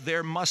 Yes,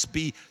 there must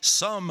be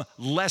some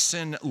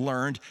lesson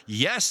learned.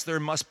 Yes,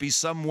 there must be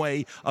some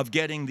way of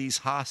getting these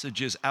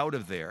hostages out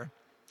of there.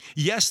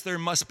 Yes, there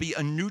must be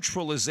a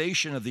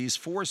neutralization of these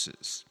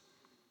forces.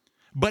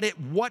 But at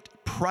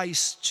what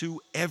price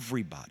to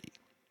everybody?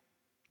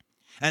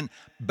 And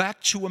back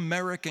to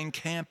American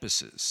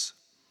campuses,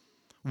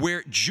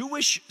 where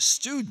Jewish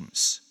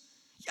students,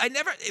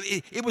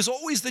 it was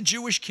always the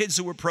Jewish kids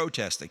who were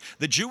protesting.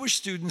 The Jewish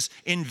students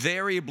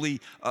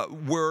invariably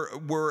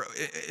were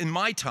in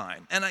my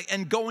time,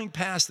 and going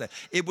past that,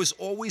 it was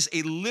always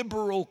a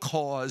liberal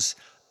cause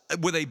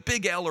with a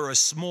big L or a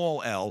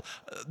small L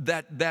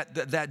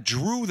that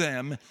drew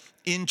them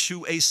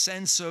into a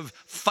sense of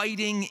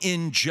fighting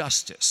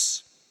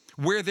injustice.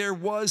 Where there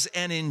was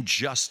an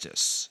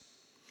injustice,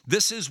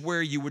 this is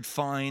where you would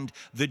find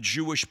the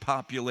Jewish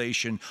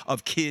population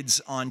of kids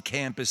on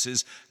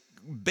campuses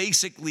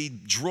basically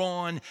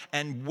drawn,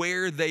 and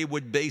where they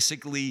would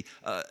basically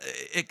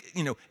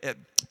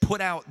put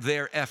out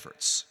their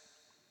efforts.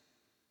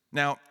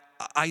 Now,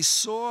 I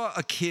saw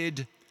a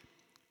kid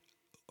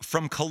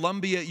from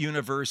Columbia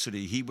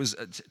University. He was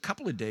a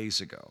couple of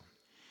days ago.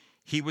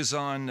 He was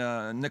on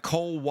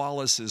Nicole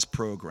Wallace's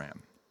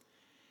program,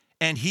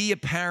 and he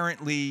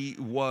apparently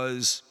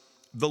was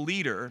the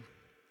leader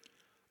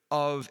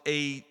of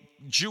a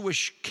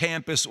Jewish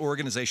campus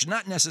organization,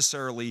 not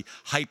necessarily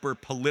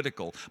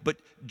hyper-political, but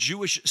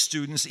Jewish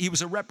students. He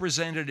was a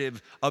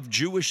representative of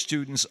Jewish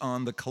students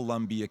on the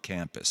Columbia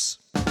campus.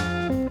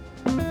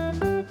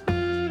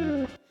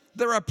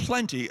 There are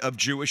plenty of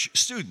Jewish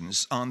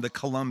students on the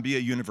Columbia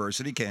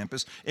University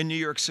campus in New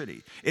York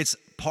City. It's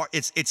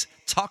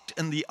tucked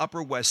in the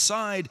Upper West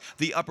Side.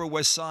 The Upper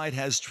West Side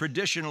has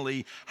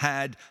traditionally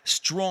had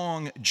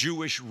strong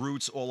Jewish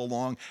roots all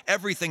along.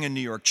 Everything in New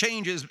York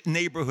changes,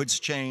 neighborhoods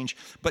change,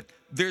 but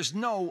there's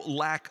no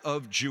lack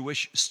of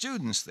Jewish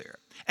students there.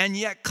 And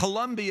yet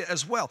Columbia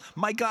as well.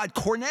 My God,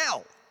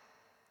 Cornell.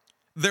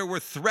 There were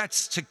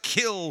threats to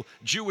kill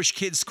Jewish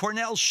kids.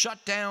 Cornell shut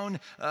down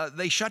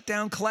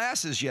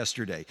classes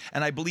yesterday,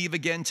 and I believe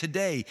again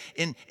today,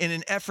 in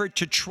an effort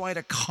to try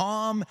to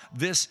calm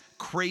this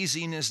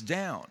craziness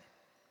down.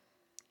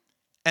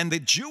 And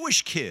the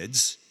Jewish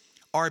kids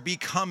are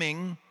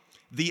becoming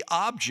the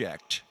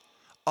object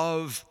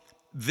of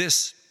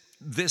this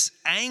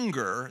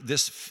anger,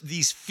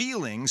 these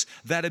feelings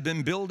that have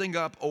been building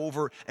up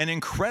over an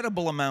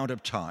incredible amount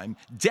of time,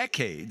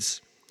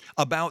 decades,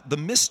 about the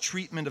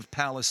mistreatment of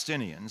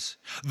Palestinians.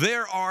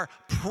 There are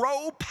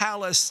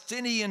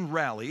pro-Palestinian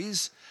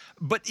rallies,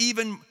 but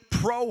even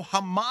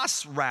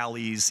pro-Hamas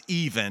rallies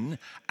even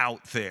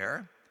out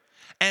there.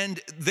 And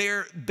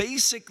they're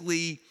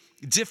basically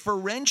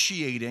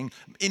differentiating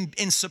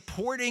in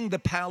supporting the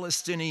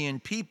Palestinian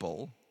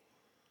people.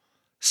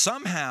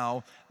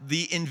 Somehow,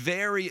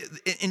 invariably,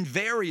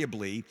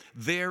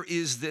 there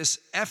is this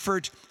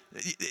effort.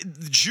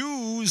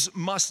 Jews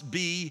must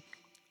be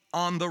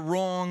on the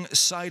wrong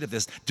side of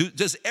this.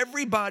 Does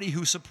everybody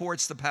who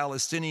supports the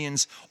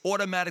Palestinians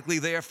automatically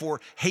therefore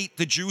hate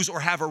the Jews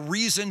or have a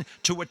reason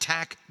to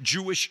attack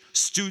Jewish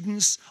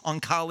students on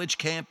college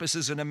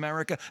campuses in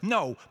America?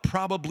 No,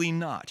 probably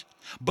not.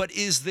 But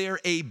is there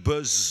a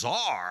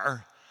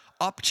bizarre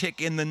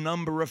uptick in the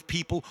number of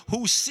people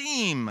who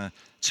seem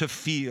to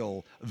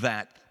feel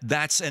that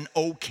that's an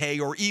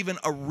okay or even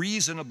a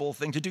reasonable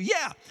thing to do?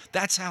 Yeah,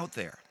 that's out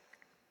there.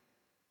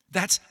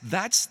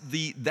 That's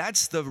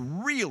the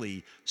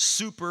really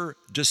super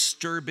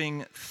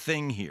disturbing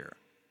thing here.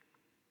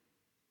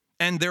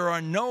 And there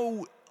are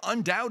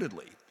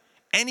undoubtedly,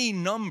 any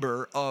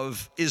number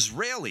of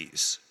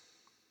Israelis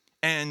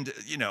and,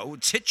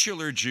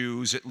 titular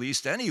Jews, at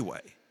least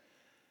anyway,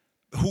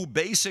 who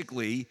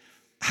basically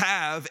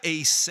have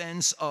a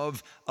sense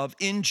of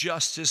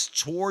injustice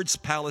towards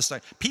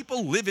Palestine.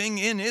 People living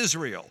in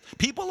Israel,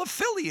 people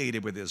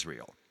affiliated with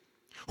Israel,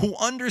 who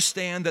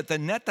understand that the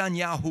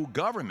Netanyahu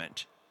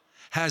government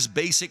has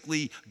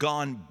basically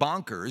gone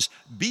bonkers.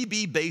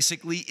 Bibi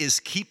basically is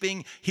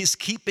keeping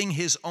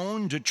his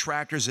own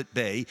detractors at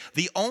bay.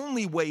 The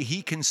only way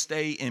he can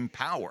stay in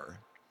power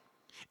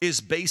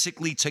is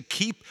basically to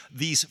keep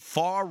this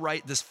far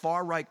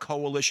right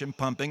coalition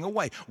pumping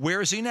away. Where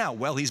is he now?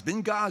 Well, he's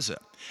been Gaza,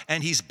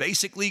 and he's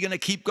basically going to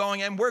keep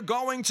going. And we're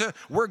going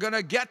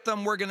to get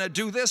them. We're going to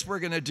do this. We're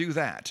going to do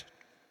that,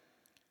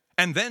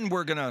 and then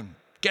we're going to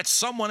get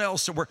someone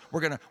else. So we're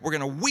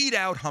gonna weed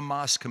out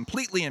Hamas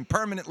completely and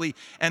permanently,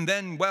 and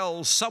then,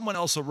 well, someone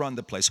else will run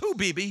the place. Who,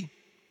 Bibi?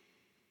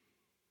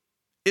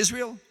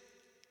 Israel?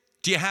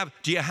 Do you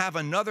have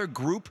another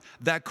group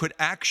that could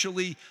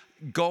actually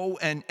go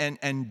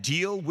and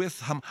deal with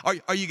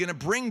Hamas? Are you going to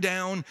bring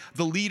down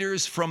the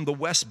leaders from the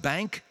West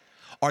Bank?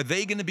 Are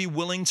they going to be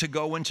willing to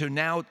go into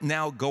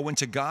go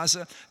into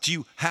Gaza? Do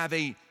you have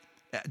a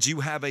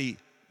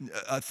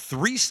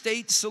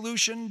three-state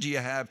solution? Do you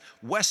have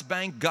West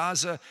Bank,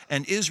 Gaza,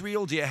 and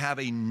Israel? Do you have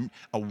a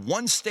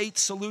one-state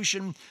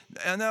solution?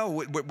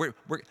 No.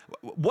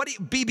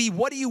 Bibi,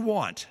 what do you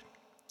want?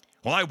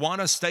 Well, I want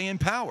to stay in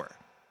power.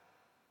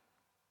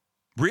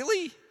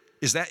 Really?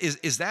 Is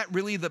that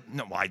really the?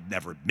 No, I'd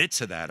never admit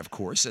to that, of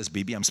course. As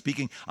Bibi, I'm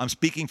speaking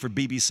for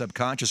Bibi's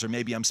subconscious, or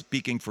maybe I'm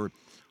speaking for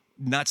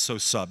not so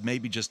sub.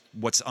 Maybe just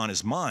what's on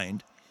his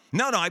mind.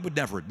 No, I would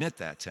never admit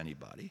that to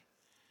anybody.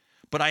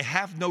 But I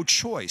have no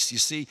choice. You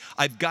see,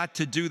 I've got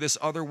to do this.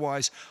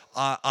 Otherwise,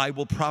 I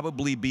will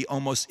probably be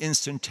almost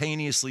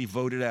instantaneously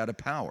voted out of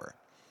power.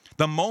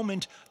 The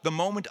moment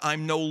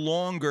I'm no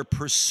longer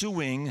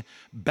pursuing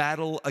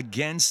battle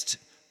against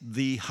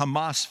the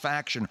Hamas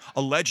faction,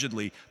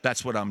 allegedly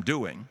that's what I'm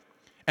doing,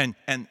 and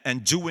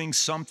doing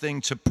something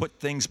to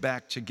put things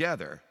back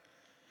together.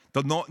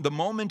 The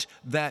moment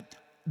that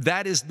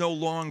is no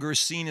longer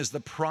seen as the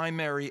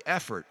primary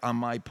effort on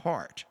my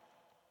part,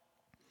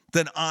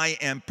 then I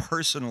am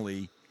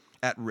personally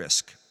at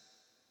risk.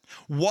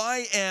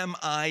 Why am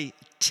I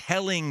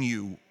telling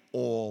you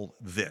all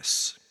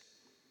this?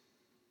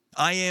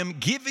 I am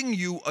giving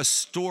you a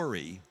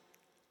story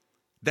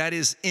that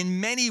is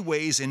in many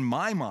ways, in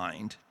my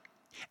mind,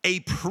 a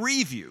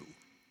preview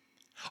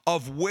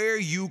of where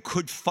you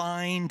could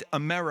find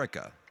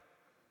America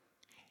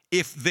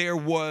if there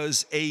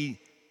was a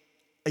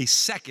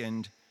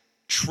second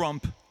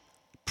Trump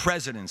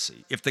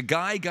presidency, if the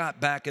guy got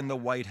back in the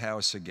White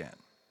House again.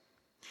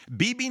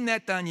 Bibi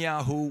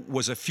Netanyahu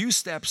was a few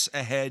steps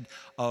ahead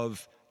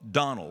of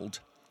Donald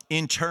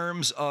in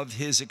terms of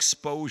his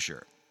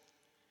exposure.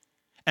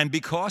 And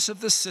because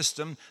of the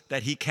system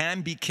that he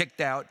can be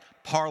kicked out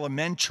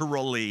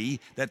parliamentarily,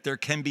 that there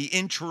can be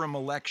interim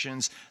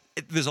elections,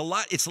 it's a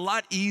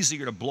lot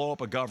easier to blow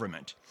up a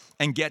government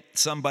and get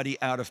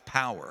somebody out of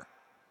power.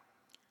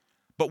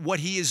 But what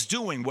he is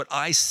doing, what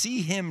I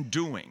see him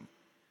doing,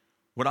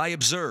 what I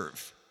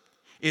observe,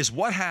 is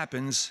what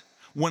happens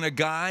when a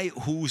guy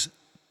whose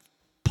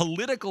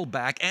political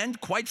back and,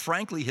 quite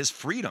frankly, his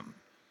freedom,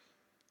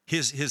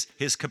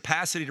 his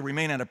capacity to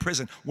remain out of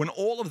prison, when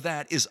all of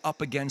that is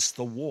up against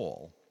the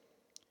wall,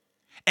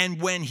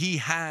 and when he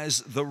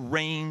has the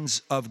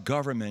reins of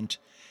government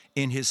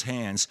in his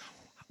hands,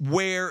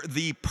 where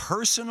the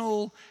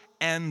personal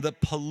and the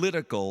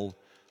political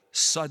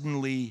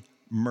suddenly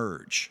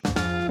merge.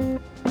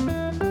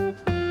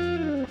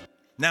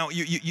 Now,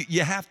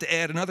 you have to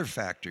add another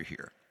factor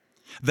here,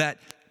 that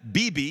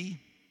Bibi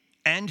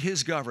and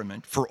his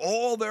government, for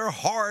all their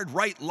hard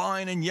right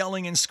line and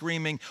yelling and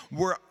screaming,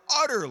 were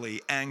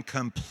utterly and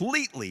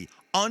completely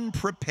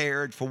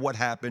unprepared for what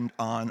happened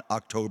on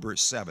October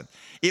 7th.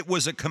 It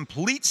was a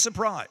complete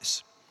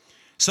surprise.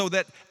 So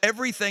that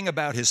everything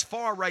about his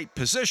far-right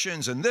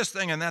positions and this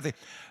thing and that thing,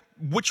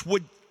 which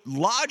would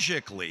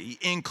logically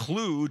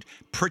include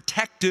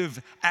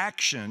protective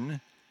action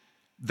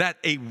that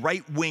a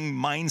right-wing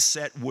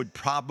mindset would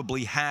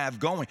probably have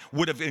going,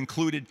 would have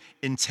included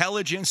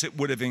intelligence, it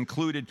would have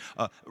included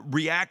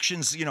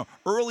reactions,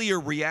 earlier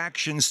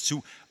reactions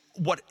to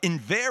what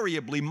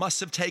invariably must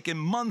have taken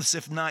months,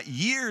 if not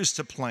years,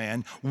 to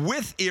plan,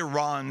 with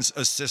Iran's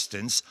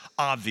assistance,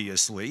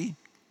 obviously.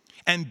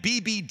 And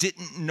Bibi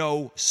didn't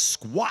know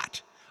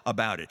squat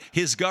about it.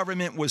 His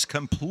government was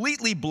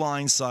completely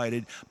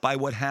blindsided by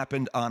what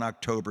happened on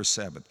October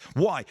 7th.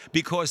 Why?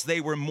 Because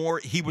he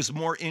was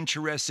more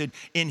interested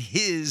in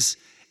his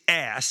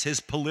ass,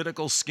 his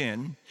political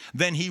skin,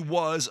 than he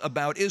was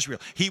about Israel.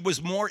 He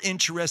was more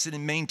interested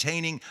in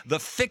maintaining the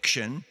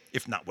fiction,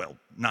 if not, well,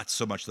 not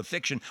so much the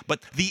fiction,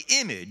 but the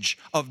image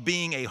of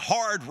being a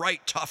hard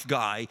right tough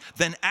guy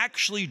than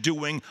actually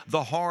doing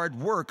the hard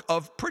work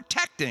of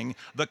protecting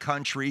the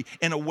country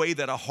in a way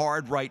that a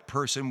hard right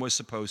person was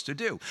supposed to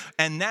do.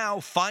 And now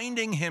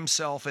finding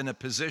himself in a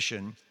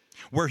position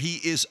where he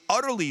is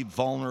utterly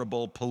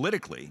vulnerable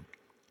politically,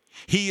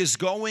 he is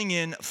going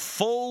in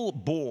full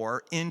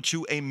bore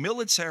into a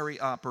military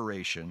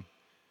operation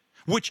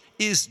which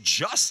is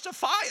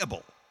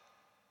justifiable.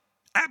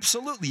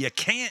 Absolutely, you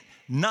can't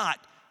not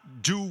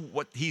do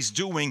what he's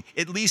doing,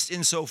 at least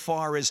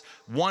insofar as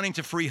wanting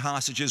to free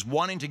hostages,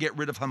 wanting to get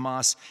rid of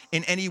Hamas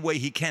in any way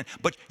he can.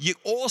 But you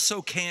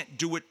also can't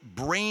do it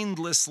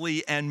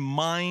brainlessly and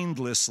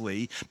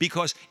mindlessly,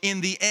 because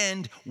in the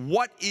end,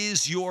 what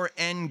is your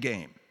end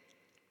game?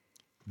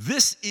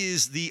 This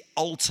is the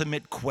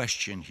ultimate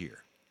question here.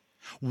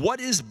 What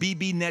is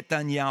Bibi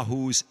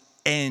Netanyahu's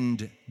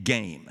end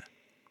game?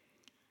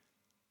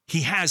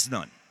 He has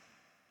none.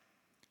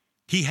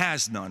 He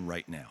has none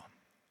right now.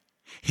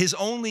 His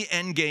only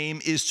end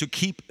game is to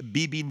keep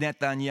Bibi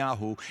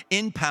Netanyahu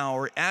in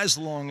power as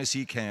long as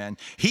he can.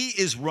 He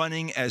is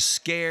running as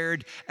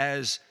scared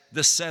as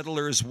the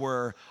settlers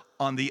were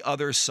on the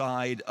other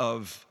side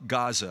of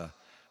Gaza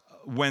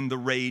when the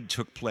raid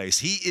took place.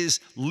 He is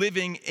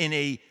living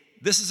in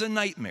this is a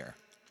nightmare.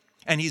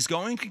 And he's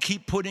going to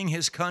keep putting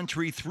his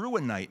country through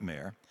a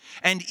nightmare.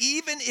 And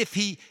even if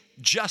he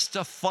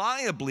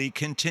justifiably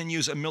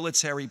continues a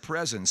military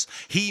presence,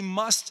 he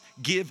must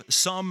give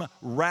some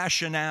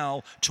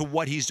rationale to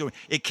what he's doing.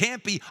 It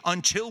can't be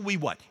until we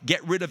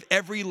get rid of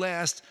every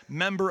last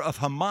member of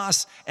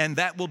Hamas, and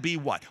that will be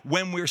what?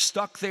 When we're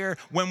stuck there,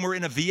 when we're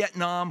in a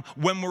Vietnam,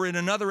 when we're in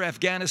another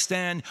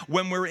Afghanistan,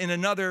 when we're in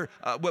another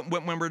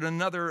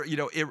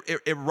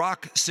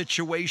Iraq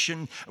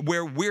situation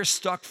where we're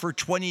stuck for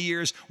 20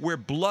 years, where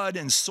blood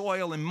and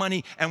soil and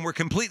money, and we're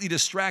completely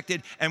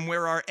distracted, and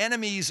where our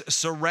enemies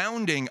surrounding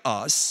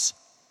us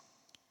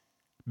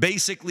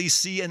basically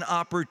see an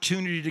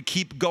opportunity to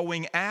keep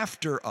going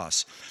after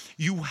us.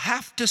 You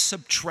have to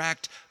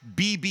subtract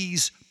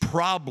Bibi's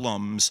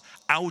problems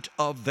out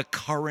of the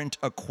current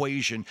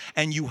equation,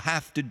 and you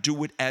have to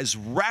do it as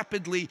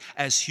rapidly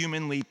as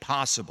humanly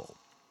possible.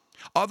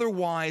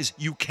 Otherwise,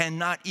 you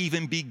cannot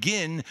even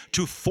begin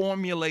to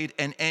formulate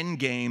an end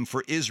game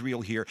for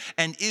Israel here.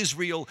 And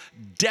Israel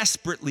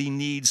desperately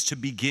needs to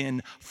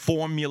begin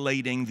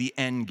formulating the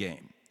end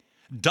game.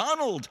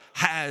 Donald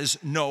has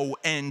no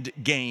end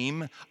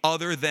game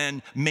other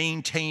than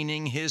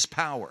maintaining his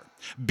power.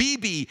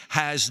 Bibi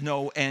has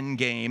no end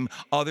game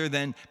other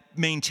than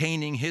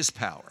maintaining his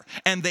power.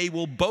 And they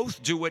will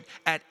both do it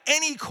at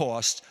any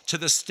cost to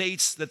the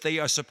states that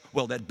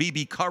that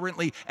Bibi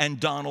currently and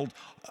Donald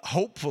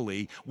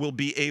hopefully will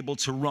be able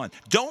to run.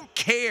 Don't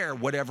care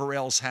whatever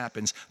else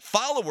happens.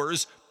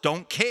 Followers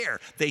don't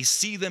care. They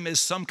see them as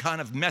some kind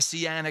of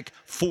messianic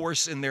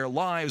force in their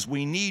lives.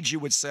 We need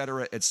you,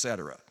 etc.,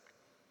 etc.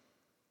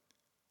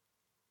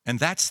 And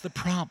that's the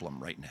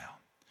problem right now.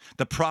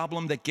 The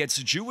problem that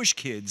gets Jewish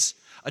kids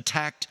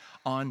attacked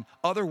on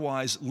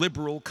otherwise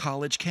liberal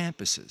college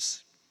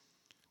campuses.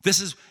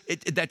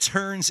 That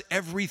turns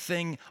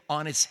everything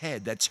on its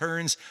head. That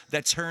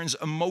turns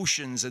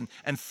emotions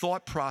and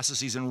thought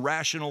processes and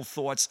rational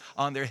thoughts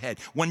on their head.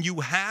 When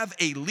you have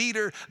a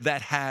leader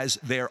that has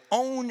their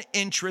own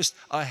interest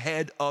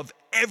ahead of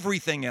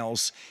everything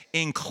else,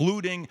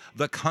 including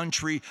the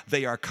country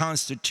they are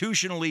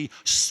constitutionally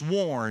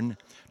sworn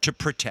to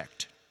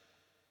protect.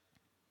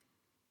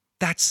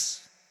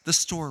 That's the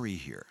story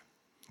here.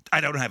 I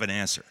don't have an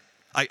answer.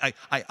 I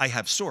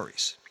have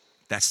stories.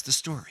 That's the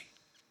story.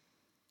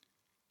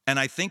 And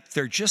I think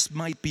there just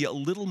might be a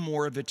little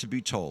more of it to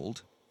be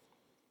told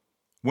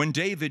when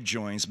David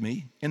joins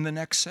me in the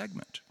next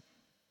segment.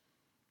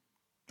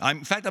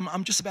 I'm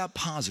just about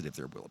positive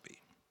there will be.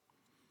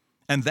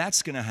 And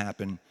that's going to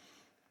happen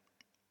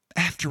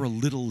after a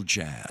little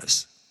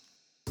jazz.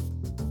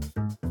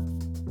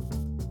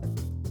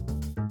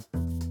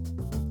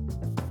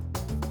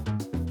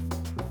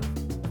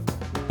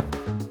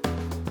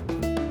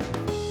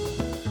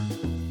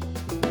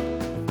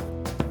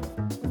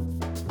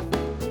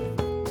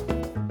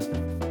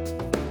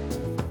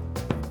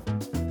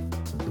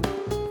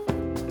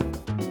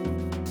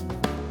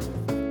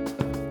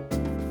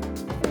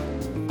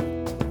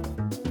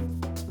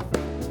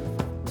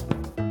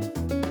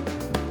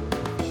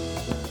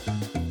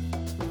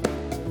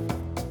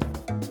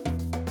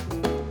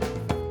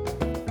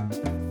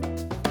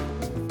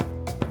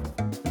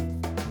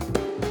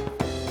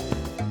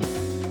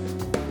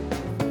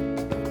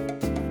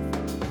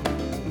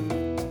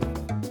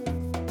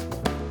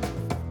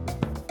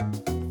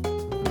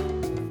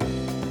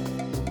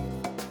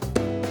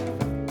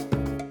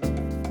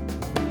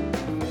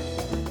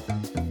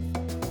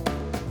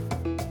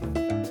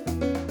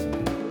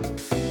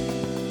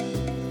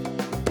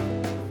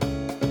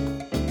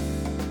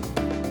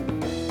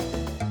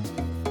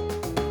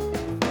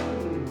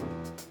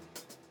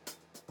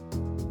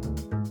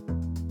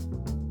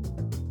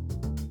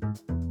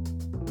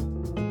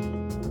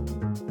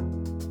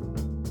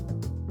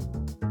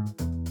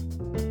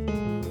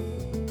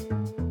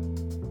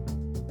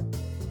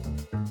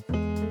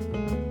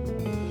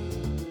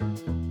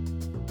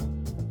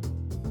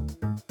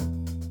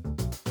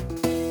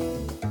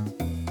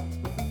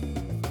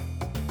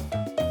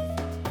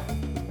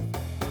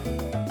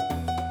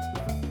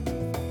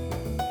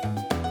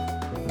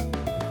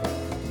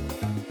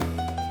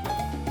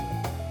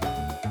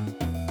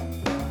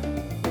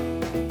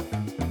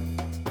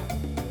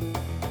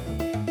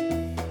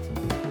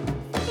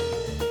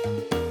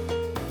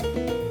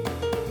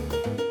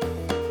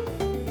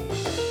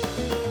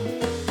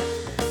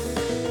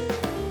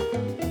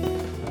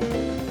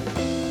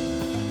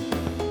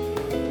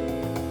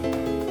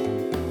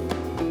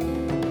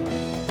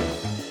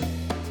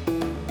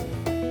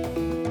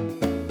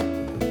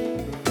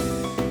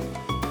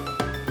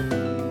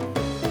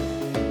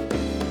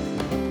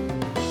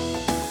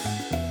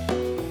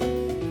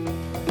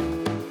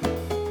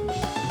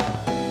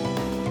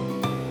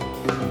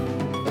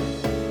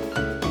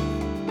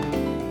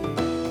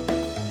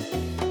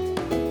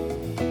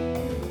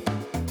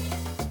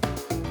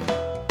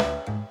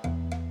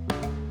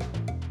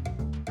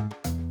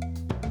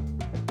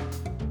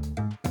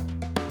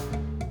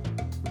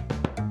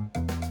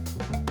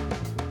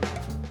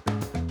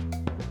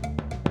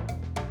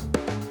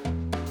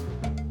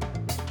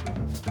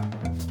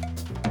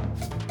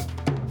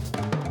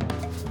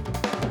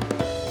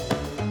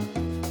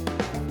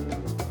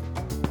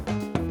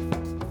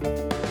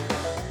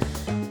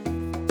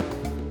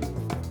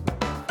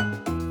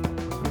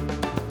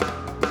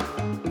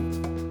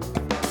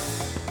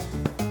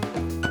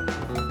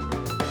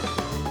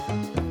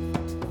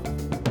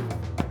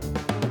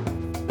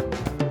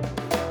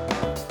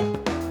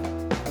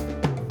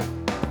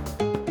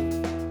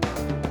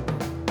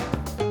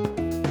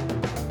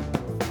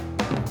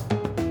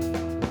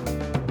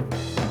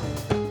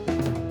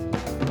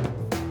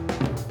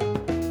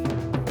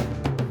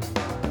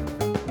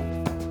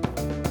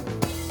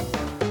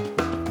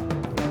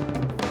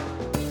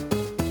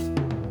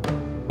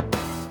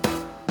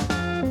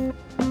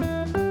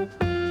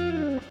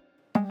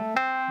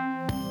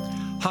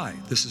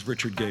 This is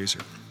Richard Gazer.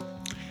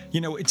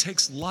 You know, it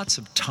takes lots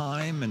of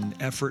time and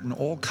effort and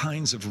all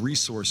kinds of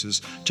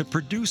resources to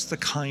produce the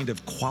kind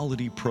of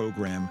quality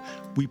program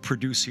we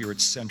produce here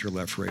at Center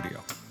Left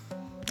Radio.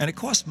 And it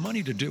costs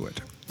money to do it.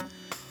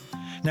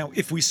 Now,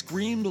 if we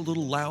screamed a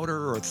little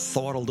louder or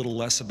thought a little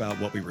less about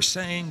what we were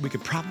saying, we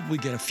could probably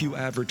get a few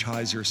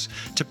advertisers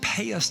to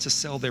pay us to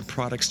sell their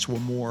products to a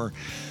more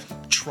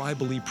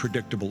tribally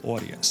predictable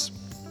audience.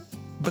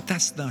 But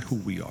that's not who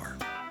we are,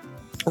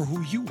 or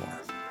who you are.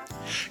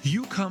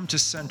 You come to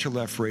Center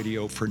Left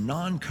Radio for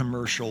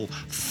non-commercial,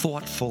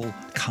 thoughtful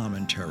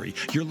commentary.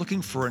 You're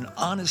looking for an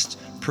honest,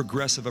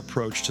 progressive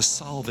approach to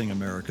solving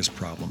America's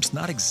problems,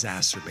 not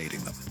exacerbating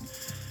them.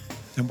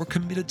 And we're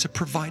committed to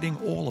providing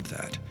all of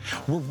that.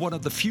 We're one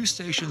of the few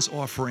stations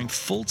offering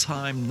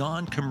full-time,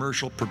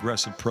 non-commercial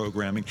progressive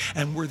programming,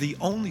 and we're the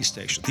only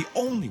station, the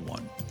only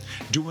one,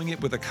 doing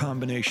it with a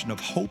combination of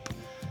hope,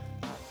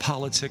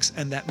 politics,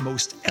 and that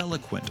most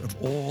eloquent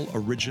of all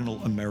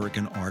original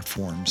American art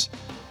forms,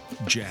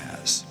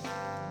 jazz.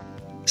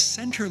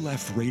 Center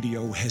Left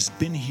Radio has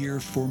been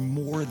here for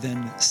more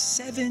than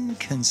 7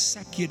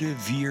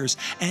 consecutive years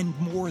and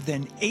more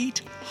than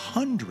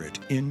 800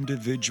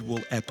 individual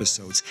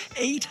episodes.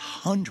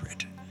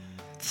 800.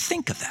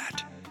 Think of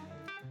that.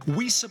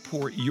 We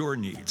support your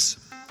needs.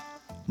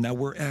 Now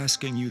we're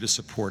asking you to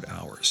support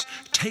ours.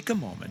 Take a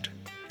moment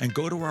and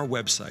go to our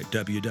website,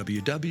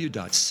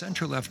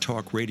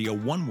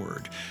 www.centerlefttalkradio, one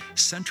word,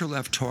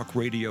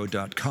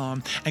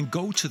 centerlefttalkradio.com, and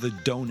go to the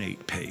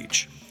donate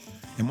page.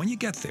 And when you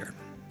get there,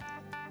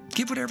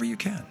 give whatever you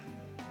can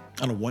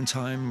on a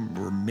one-time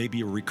or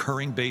maybe a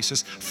recurring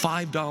basis,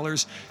 $5,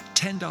 $10,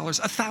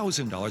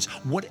 $1,000,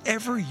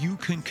 whatever you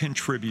can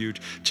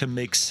contribute to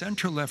make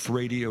Center Left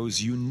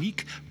Radio's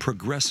unique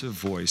progressive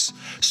voice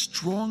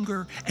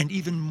stronger and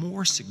even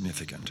more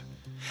significant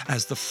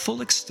as the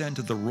full extent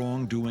of the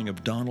wrongdoing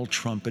of Donald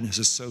Trump and his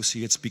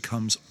associates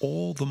becomes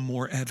all the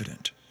more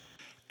evident.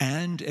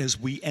 And as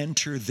we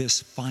enter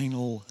this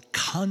final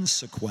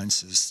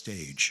consequences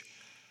stage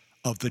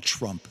of the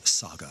Trump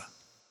saga.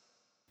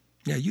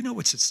 Yeah, you know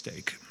what's at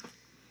stake.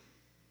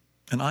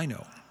 And I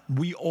know,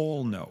 we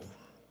all know,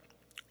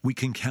 we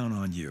can count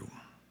on you.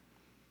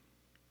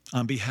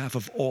 On behalf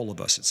of all of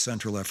us at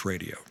Center Left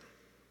Radio,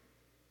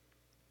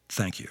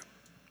 thank you.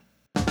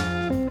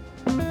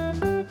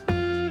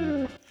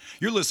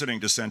 You're listening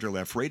to Center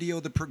Left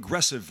Radio, the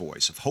progressive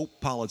voice of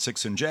hope,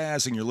 politics, and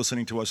jazz, and you're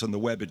listening to us on the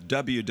web at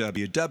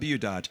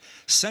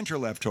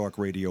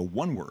www.centerlefttalkradio,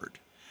 one word,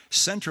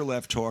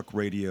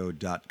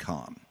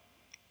 centerlefttalkradio.com.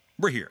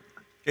 We're here.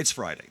 It's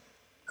Friday.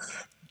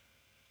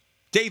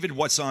 David,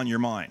 what's on your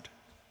mind?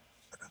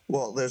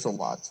 Well, there's a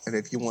lot, and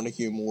if you want to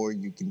hear more,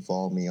 you can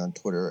follow me on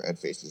Twitter at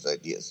Faces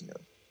Ideas.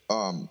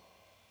 So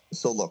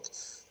look,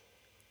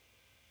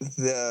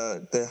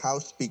 the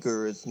House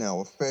Speaker is now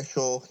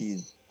official.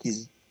 He's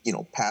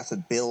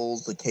passing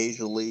bills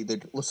occasionally.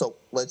 So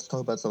let's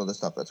talk about some of the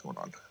stuff that's going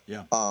on.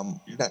 Yeah.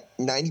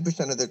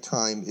 90% of their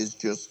time is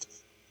just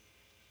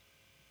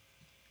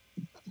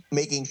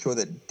making sure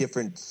that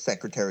different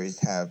secretaries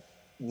have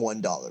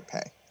 $1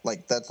 pay.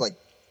 Like, that's like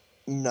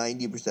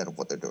 90% of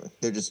what they're doing.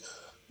 They're just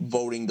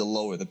voting to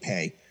lower the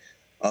pay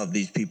of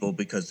these people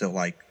because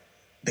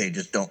they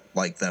just don't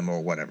like them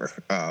or whatever.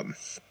 So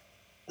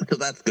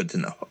that's good to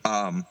know.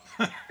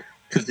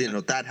 Because,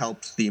 that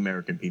helps the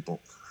American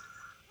people.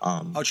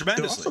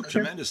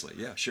 Tremendously.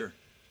 Yeah, sure.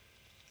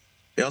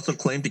 They also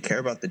claim to care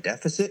about the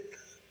deficit,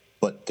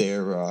 but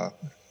their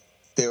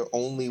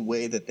only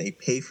way that they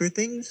pay for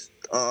things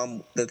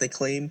that they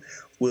claim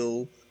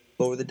will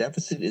lower the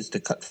deficit is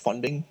to cut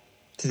funding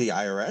to the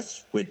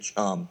IRS, which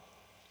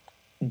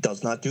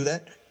does not do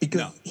that.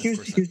 Because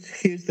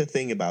here's the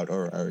thing about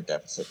our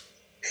deficit.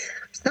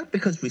 It's not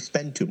because we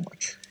spend too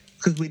much. It's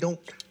because we don't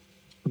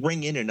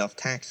bring in enough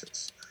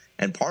taxes.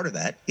 And part of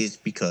that is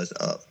because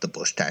of the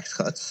Bush tax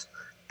cuts,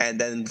 and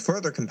then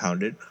further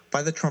compounded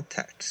by the Trump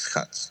tax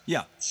cuts.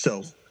 Yeah.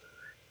 So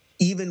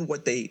even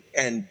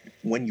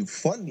when you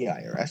fund the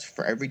IRS,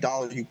 for every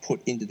dollar you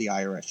put into the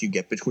IRS, you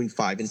get between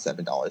 $5 and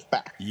 $7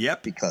 back.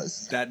 Yep.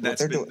 Because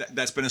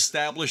that's been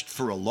established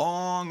for a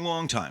long,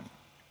 long time.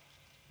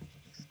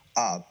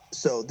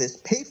 So this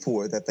pay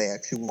for that they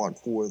actually want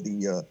for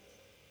the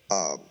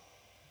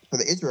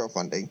Israel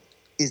funding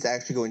is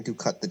actually going to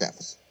cut the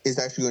deficit. Is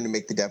actually going to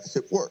make the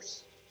deficit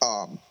worse,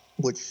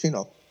 which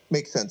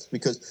makes sense,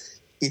 because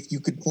if you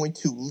could point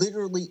to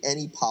literally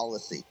any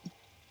policy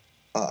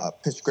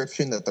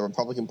prescription that the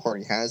Republican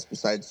Party has,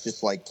 besides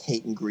just like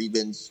hate and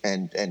grievance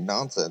and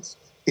nonsense,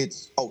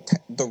 it's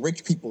the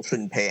rich people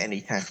shouldn't pay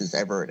any taxes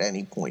ever at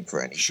any point for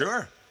anything.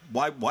 Sure.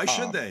 Why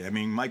should they? I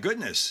mean, my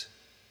goodness,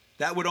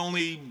 that would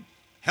only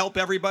help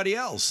everybody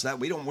else. That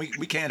we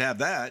can't have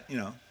that,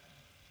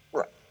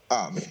 Right.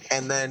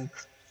 And then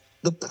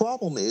the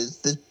problem is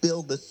this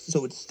bill.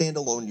 So it's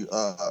standalone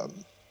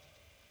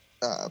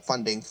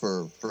funding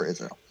for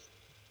Israel,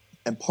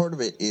 and part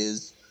of it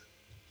is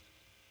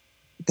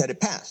that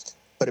it passed.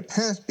 But it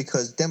passed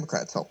because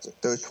Democrats helped it.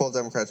 There was 12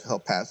 Democrats who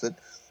helped pass it,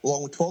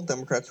 along with 12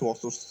 Democrats who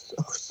also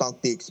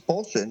sunk the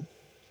expulsion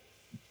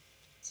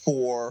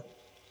for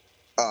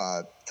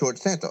George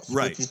Santos,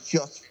 right. Which is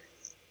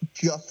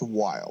just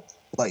wild.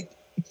 Like,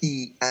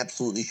 he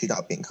absolutely should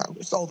not be in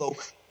Congress. Although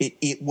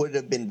it would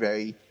have been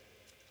very,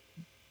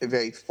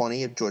 very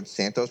funny if George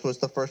Santos was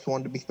the first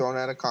one to be thrown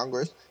out of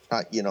Congress,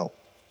 not,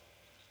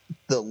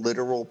 the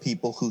literal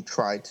people who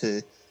tried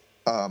to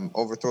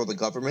overthrow the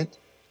government.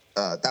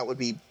 That would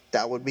be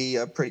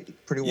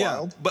pretty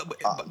wild. But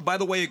by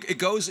the way, it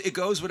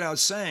goes without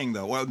saying,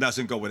 though. Well, it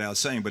doesn't go without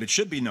saying, but it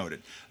should be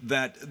noted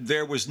that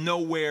there was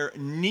nowhere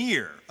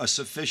near a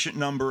sufficient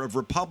number of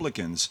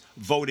Republicans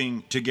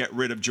voting to get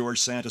rid of George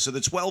Santos. So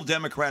the 12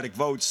 Democratic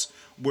votes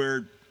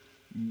were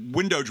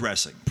window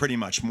dressing, pretty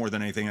much, more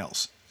than anything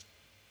else.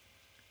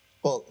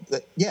 Well,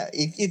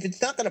 if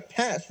it's not going to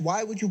pass,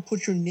 why would you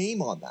put your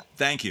name on that?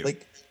 Thank you.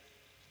 Like,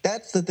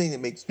 that's the thing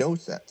that makes no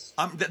sense.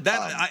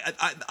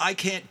 I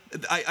can't.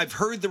 I've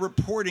heard the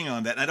reporting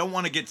on that, and I don't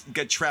want to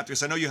get trapped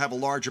because I know you have a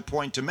larger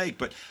point to make.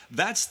 But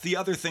that's the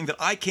other thing that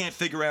I can't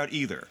figure out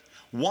either.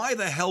 Why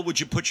the hell would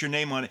you put your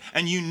name on it?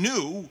 And you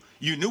knew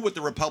what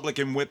the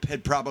Republican whip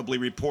had probably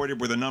reported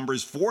were the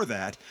numbers for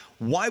that.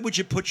 Why would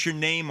you put your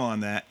name on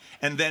that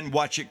and then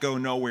watch it go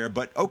nowhere?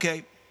 But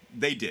okay,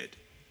 they did.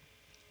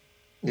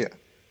 Yeah.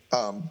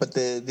 But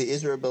the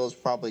Israel bill is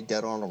probably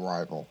dead on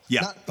arrival.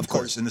 Yeah, Not of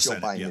course, in the Joe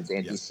Senate. Biden is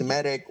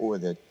anti-Semitic, or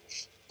the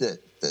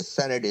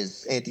Senate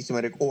is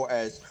anti-Semitic, or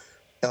as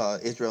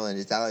Israel and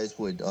its allies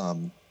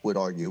would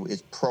argue,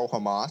 is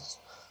pro-Hamas,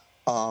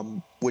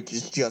 which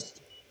is just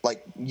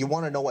like, you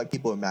want to know why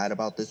people are mad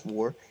about this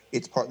war?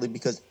 It's partly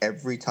because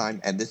every time,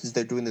 and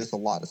they're doing this a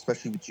lot,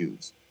 especially with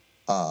Jews.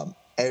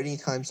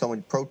 Anytime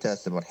someone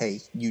protests about,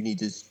 hey, you need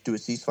to do a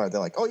ceasefire, they're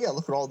like, oh yeah,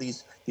 look at all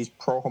these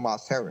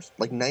pro-Hamas terrorists.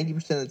 Like 90%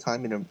 of the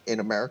time in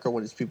America,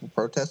 when it's people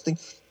protesting,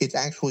 it's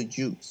actually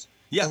Jews.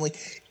 Yeah. And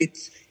like,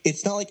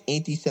 it's not like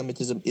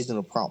anti-Semitism isn't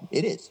a problem.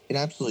 It is. It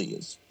absolutely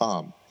is.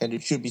 And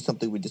it should be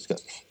something we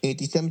discuss.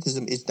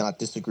 Anti-Semitism is not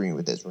disagreeing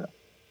with Israel.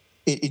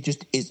 It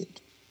just isn't.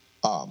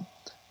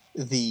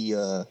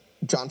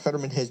 John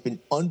Fetterman has been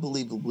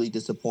unbelievably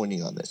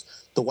disappointing on this.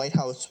 The White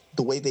House,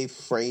 the way they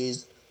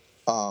phrased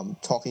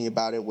talking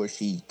about it, where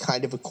she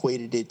kind of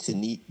equated it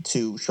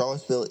to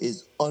Charlottesville,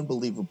 is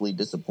unbelievably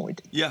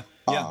disappointing. Yeah.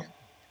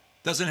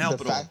 Doesn't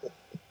help at all.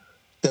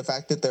 The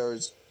fact that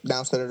there's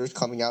now senators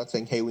coming out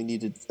saying, hey, we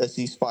needed a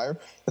ceasefire.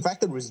 The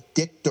fact that it was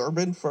Dick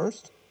Durbin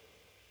first,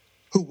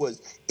 who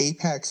was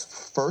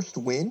AIPAC's first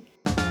win,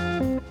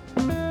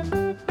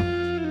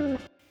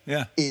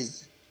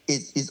 is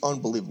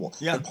unbelievable.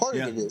 Yeah. And part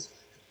of it is,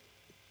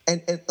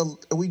 and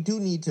we do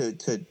need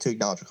to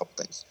acknowledge a couple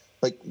things.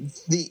 Like,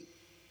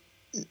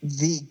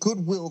 the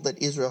goodwill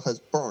that Israel has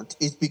burnt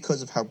is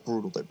because of how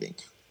brutal they're being,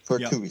 for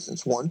two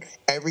reasons. One,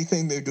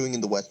 everything they're doing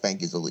in the West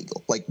Bank is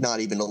illegal, like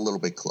not even a little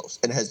bit close,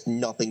 and has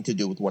nothing to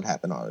do with what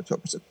happened on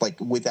October 6th, like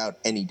without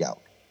any doubt.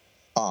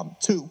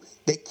 Two,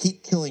 they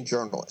keep killing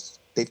journalists.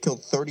 They've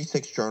killed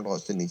 36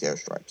 journalists in these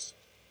airstrikes.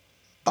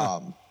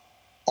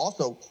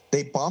 Also,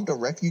 they bombed a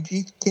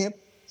refugee camp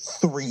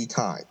 3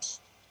 times.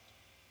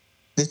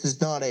 This is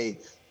not the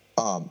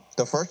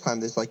first time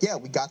this, like, yeah,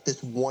 we got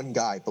this one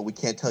guy, but we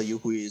can't tell you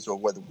who he is or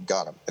whether we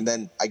got him. And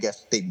then I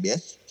guess they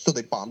missed, so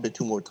they bombed it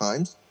 2 more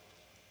times,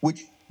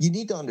 which you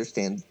need to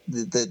understand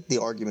the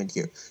argument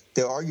here.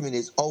 Their argument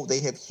is, oh, they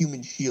have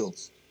human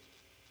shields.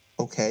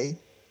 Okay,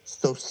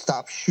 so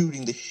stop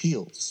shooting the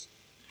shields.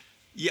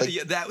 Yeah,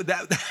 like,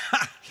 that.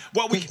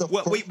 Well, we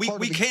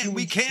can't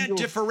shield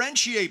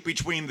differentiate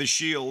between the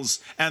shields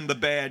and the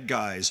bad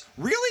guys.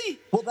 Really?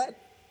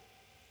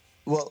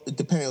 Well,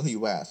 depending on who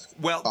you ask.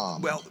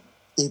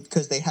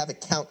 Because they have a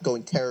count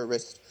going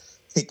terrorists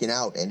taken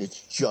out, and it's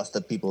just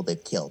the people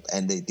they've killed.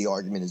 And the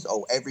argument is,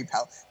 oh,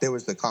 there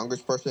was the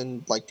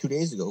congressperson like 2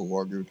 days ago who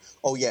argued,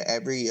 oh yeah,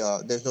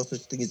 there's no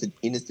such thing as an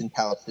innocent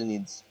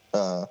Palestinian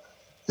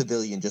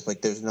civilian, just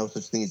like there's no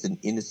such thing as an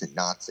innocent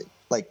Nazi.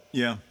 Like,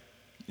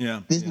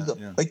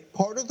 like,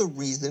 part of the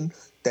reason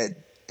that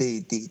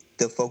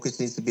the focus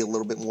needs to be a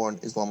little bit more on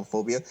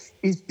Islamophobia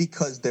is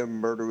because they're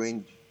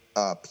murdering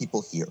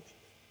people here.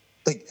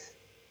 Like,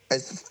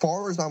 as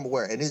far as I'm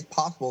aware, it is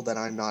possible that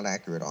I'm not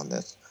accurate on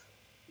this,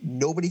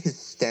 nobody has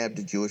stabbed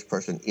a Jewish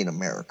person in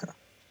America.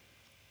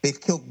 They've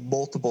killed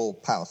multiple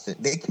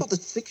Palestinians. They killed a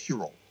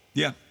 6-year-old.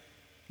 Yeah.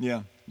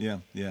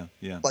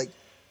 Like,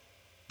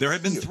 there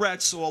have been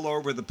threats all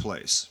over the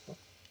place,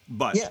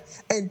 but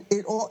and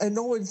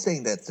no one's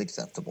saying that's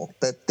acceptable.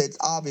 That's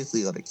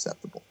obviously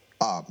unacceptable.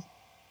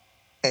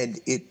 And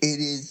it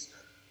is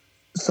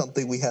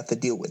something we have to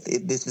deal with.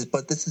 This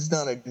is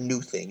not a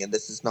new thing, and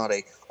this is not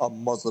a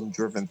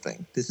Muslim-driven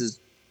thing. This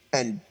is,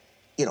 and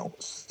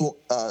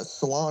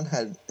Salon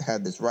had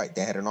this right.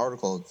 They had an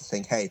article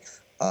saying, "Hey,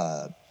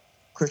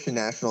 Christian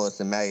nationalists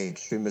and MAGA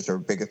extremists are a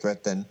bigger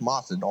threat than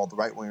Hamas, and all the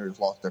right-wingers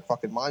lost their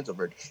fucking minds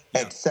over it."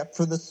 Yeah. Except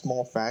for the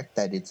small fact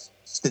that it's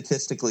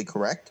statistically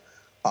correct,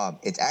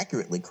 it's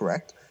accurately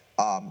correct,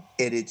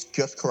 it's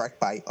just correct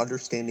by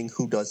understanding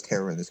who does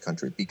terror in this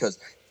country. Because,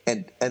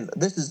 and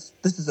this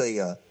is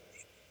a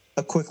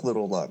quick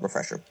little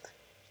refresher.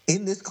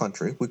 In this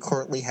country, we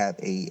currently have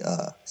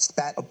a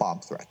spat of bomb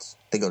threats.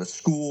 They go to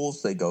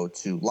schools, they go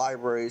to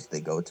libraries, they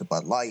go to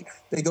Bud Light,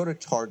 they go to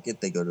Target,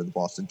 they go to the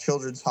Boston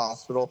Children's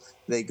Hospital,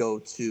 they go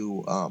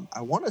to,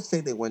 I want to say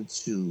they went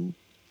to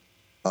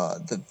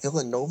the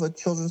Villanova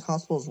Children's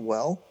Hospital as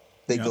well.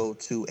 They go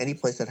to any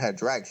place that had a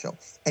drag show.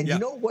 And you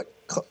know what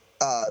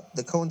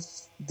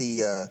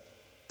the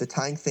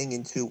tying thing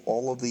into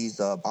all of these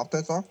bomb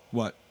threats are?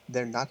 What?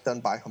 They're not done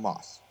by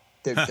Hamas.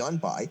 They're done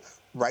by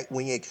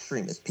right-wing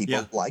extremists,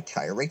 people like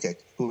Chaya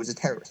Raichik, who is a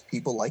terrorist,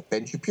 people like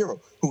Ben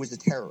Shapiro, who is a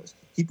terrorist,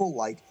 people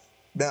like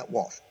Matt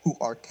Walsh, who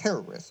are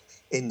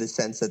terrorists in the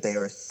sense that they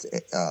are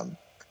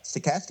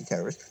stochastic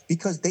terrorists,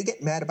 because they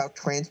get mad about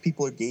trans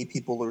people or gay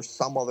people or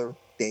some other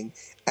thing,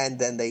 and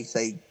then they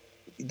say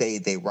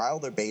they rile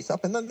their base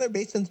up, and then their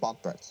base sends bomb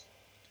threats.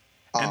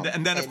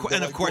 And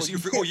of course, you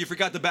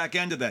forgot the back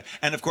end of that.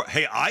 And of course,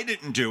 hey, I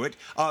didn't do it.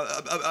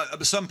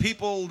 Some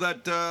people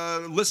that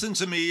listen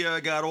to me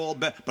got all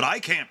bad, but I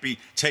can't be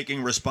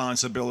taking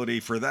responsibility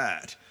for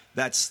that.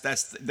 That's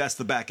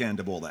the back end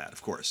of all that,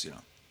 of course.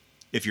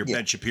 If you're Yeah.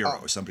 Ben Shapiro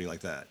or somebody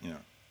like that.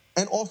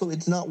 And also,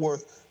 it's not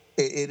worth.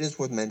 It is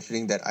worth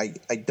mentioning that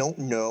I don't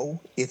know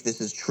if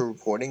this is true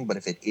reporting, but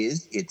if it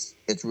is,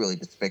 it's really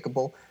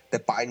despicable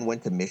that Biden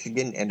went to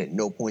Michigan and at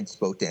no point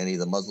spoke to any of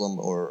the Muslim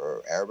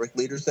or Arabic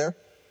leaders there,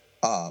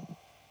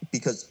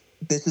 because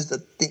this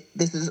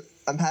is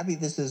I'm happy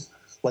this is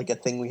like a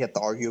thing we have to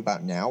argue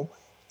about now.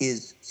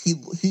 Is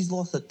he's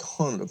lost a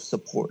ton of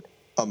support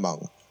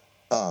among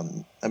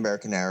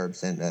American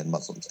Arabs and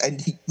Muslims,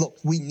 and look,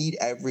 we need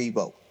every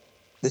vote.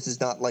 This is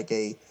not like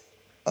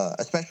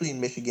especially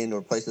in Michigan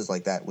or places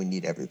like that, we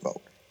need every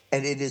vote,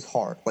 and it is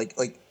hard.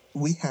 Like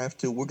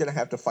we're gonna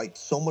have to fight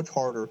so much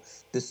harder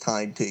this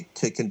time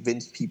to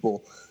convince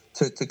people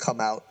to come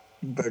out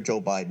for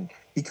Joe Biden,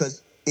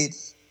 because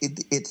it's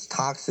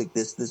toxic.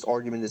 This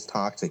argument is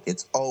toxic.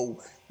 It's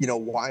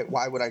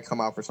why would I come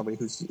out for somebody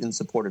who's in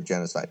support of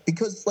genocide?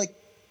 Because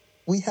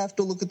we have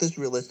to look at this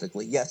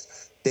realistically.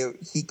 Yes,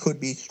 he could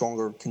be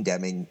stronger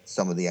condemning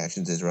some of the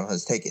actions Israel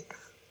has taken.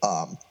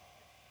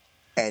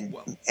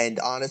 And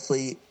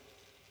honestly,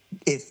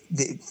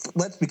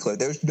 let's be clear,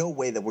 there's no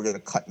way that we're going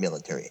to cut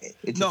military aid.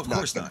 It's No, just of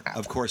course gonna not. happen.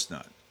 Of course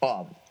not.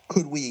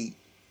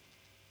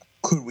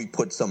 Could we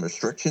put some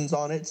restrictions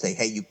on it? Say,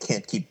 hey, you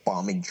can't keep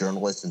bombing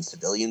journalists and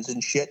civilians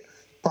and shit?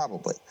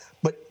 Probably.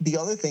 But the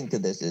other thing to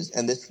this is,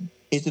 and this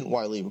isn't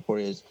widely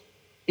reported,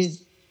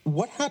 is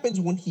what happens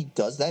when he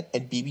does that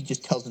and Bibi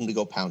just tells him to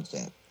go pound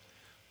sand?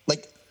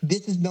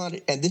 This is not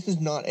this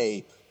is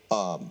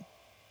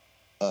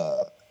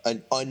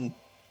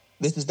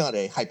not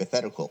a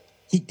hypothetical.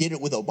 He did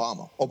it with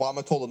Obama.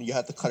 Obama told him you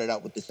have to cut it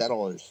out with the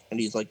settlers, and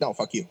he's like, "No,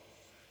 fuck you."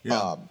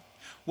 Yeah.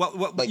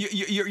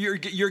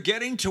 You're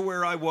getting to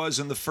where I was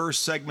in the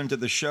first segment of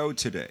the show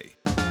today,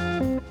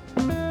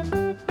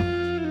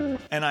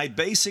 and I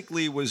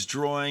basically was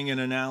drawing an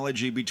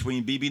analogy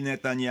between Bibi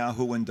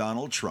Netanyahu and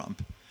Donald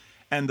Trump.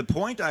 And the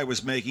point I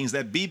was making is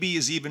that Bibi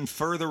is even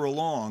further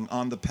along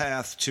on the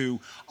path to,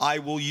 I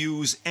will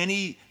use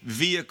any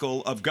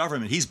vehicle of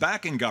government. He's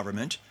back in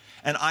government,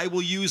 and I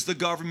will use the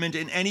government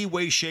in any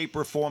way, shape,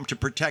 or form to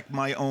protect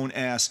my own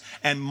ass.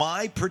 And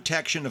my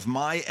protection of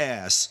my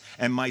ass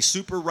and my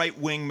super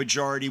right-wing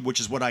majority, which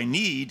is what I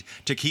need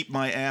to keep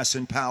my ass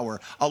in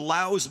power,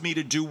 allows me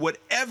to do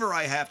whatever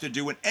I have to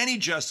do in any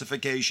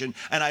justification,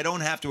 and I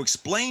don't have to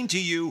explain to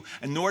you,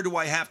 and nor do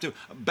I have to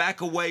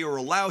back away or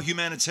allow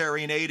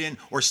humanitarian aid in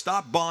or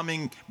stop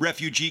bombing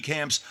refugee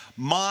camps.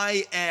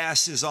 My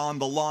ass is on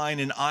the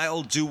line, and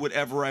I'll do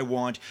whatever I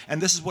want.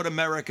 And this is what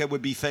America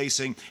would be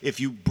facing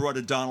if you brought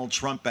a Donald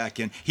Trump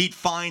back in. He'd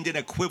find an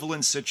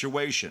equivalent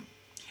situation.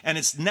 And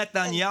it's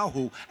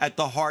Netanyahu at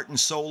the heart and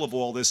soul of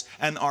all this,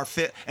 and our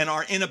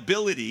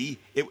inability,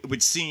 it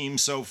would seem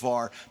so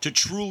far, to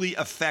truly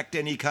affect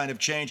any kind of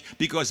change,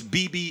 because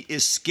Bibi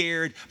is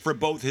scared for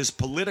both his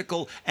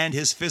political and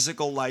his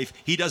physical life.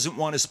 He doesn't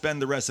want to spend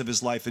the rest of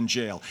his life in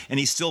jail, and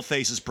he still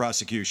faces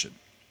prosecution.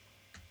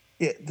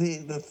 Yeah,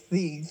 the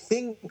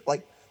thing,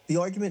 the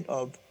argument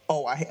of,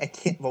 I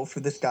can't vote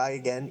for this guy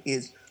again,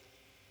 is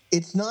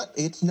it's not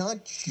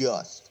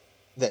just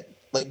that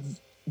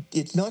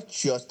it's not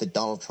just that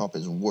Donald Trump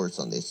is worse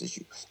on this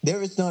issue. There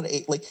is not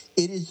it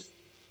is.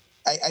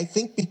 I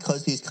think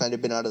because he's kind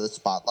of been out of the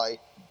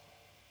spotlight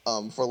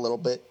for a little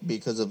bit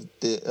because of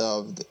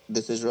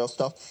this Israel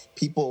stuff.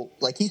 People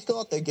he's still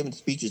out there giving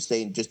speeches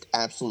saying just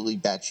absolutely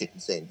batshit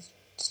insane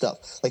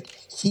stuff.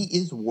 He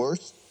is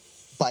worse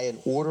by an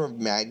order of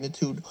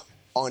magnitude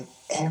on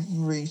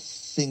every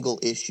single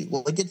issue.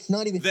 It's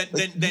not even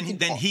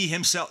then he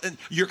himself.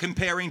 You're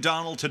comparing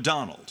Donald to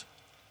Donald.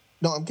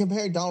 No, I'm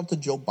comparing Donald to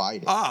Joe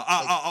Biden.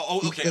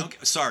 Okay.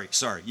 Sorry.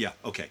 Yeah,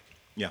 okay.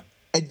 Yeah.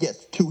 And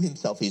yes, to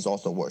himself, he's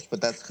also worse, but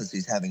that's because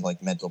he's having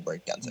mental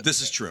breakdowns.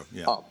 This is true.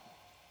 Yeah.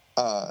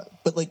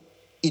 But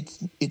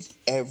it's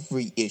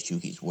every issue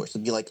he's worse.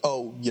 And be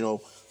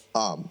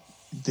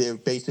they're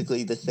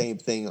basically the same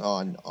thing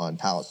on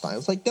Palestine.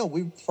 It's no,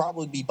 we'd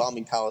probably be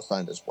bombing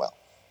Palestine as well.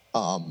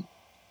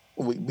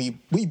 We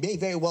may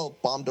very well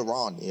bombed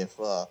Iran if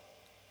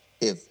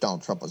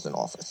Donald Trump was in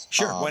office.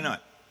 Sure, why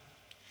not?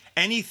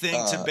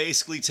 Anything to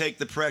basically take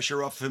the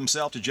pressure off of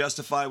himself to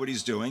justify what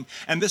he's doing.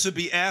 And this would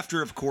be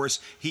after, of course,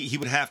 he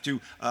would have to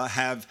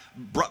have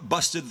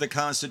busted the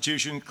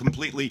Constitution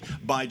completely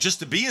by, just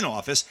to be in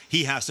office,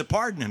 he has to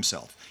pardon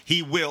himself.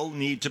 He will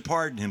need to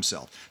pardon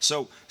himself.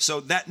 So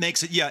that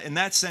makes it, in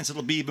that sense,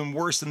 it'll be even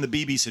worse than the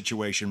Bibi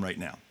situation right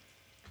now.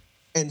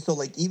 And so,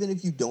 even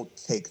if you don't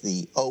take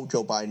the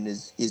Joe Biden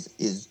is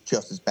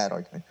just as bad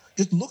argument,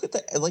 just look at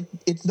that.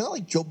 It's not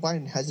like Joe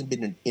Biden hasn't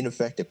been an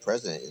ineffective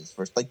president in his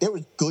first. There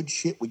was good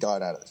shit we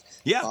got out of this.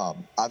 Yeah.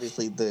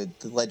 Obviously, the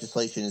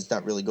legislation is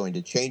not really going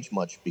to change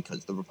much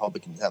because the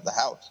Republicans have the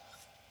House.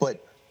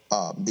 But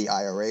the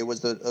IRA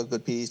was a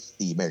good piece.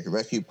 The American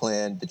Rescue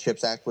Plan, the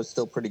CHIPS Act was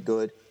still pretty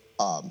good.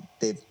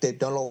 They've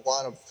done a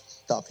lot of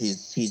stuff.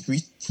 He's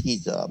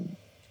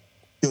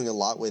doing a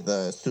lot with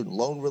student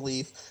loan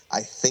relief.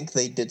 I think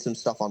they did some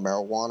stuff on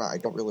marijuana. I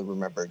don't really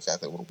remember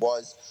exactly what it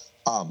was.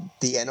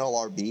 The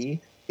NLRB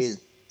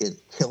is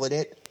killing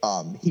it.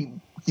 He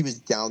he was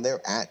down there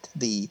at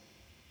the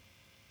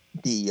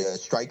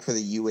strike for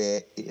the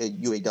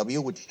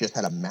UAW, which just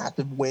had a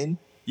massive win.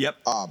 Yep.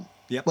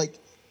 Yep. Like,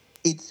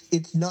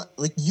 it's not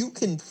like you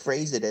can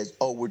phrase it as,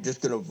 oh, we're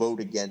just going to vote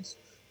against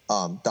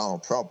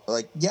Donald Trump.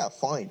 Like, yeah,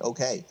 fine,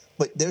 okay,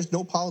 but there's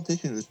no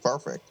politician who's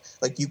perfect.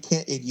 Like, you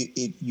can't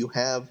if you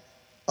have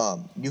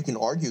you can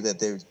argue that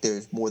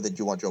there's more that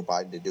you want Joe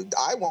Biden to do.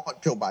 I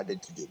want Joe Biden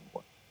to do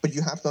more, but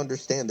you have to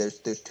understand there's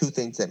two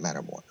things that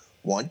matter more.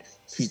 One,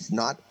 he's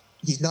not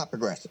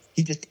progressive.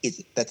 He just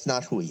isn't. That's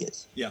not who he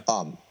is. Yeah.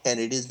 And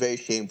it is very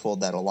shameful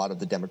that a lot of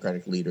the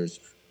Democratic leaders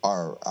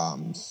are,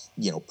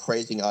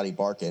 praising Adi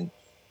Barkan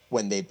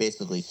when they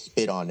basically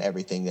spit on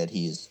everything that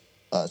he's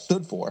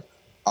stood for.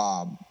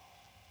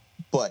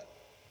 But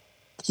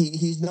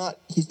he's not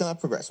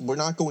progressive. We're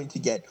not going to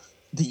get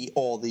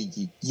all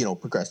the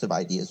progressive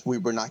ideas.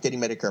 We're not getting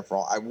Medicare for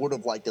all. I would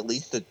have liked at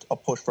least a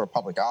push for a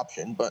public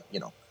option, but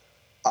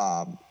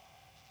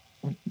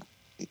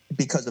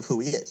because of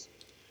who he is.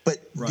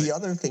 But the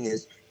other thing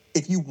is,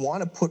 if you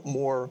want to put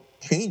more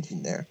change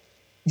in there,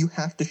 you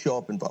have to show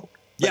up and vote.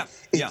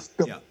 It's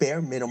the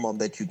bare minimum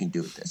that you can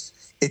do with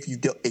this. If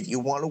you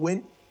want to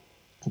win,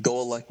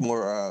 go elect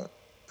more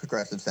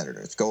progressive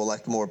senators. Go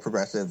elect more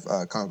progressive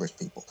Congress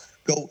people.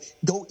 Go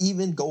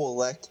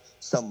elect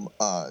some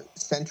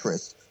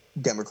centrist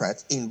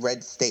Democrats in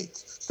red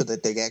states so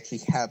that they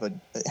actually have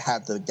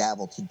the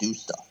gavel to do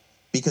stuff.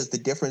 Because the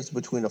difference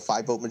between a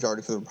 5-vote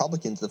majority for the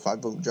Republicans and a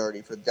 5-vote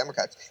majority for the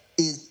Democrats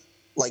is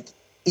like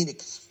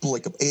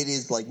inexplicable. It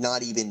is like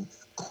not even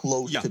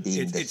close to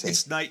being the same.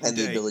 It's night and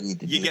day. The ability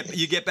to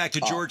you get back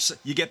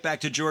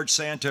to George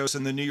Santos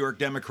and the New York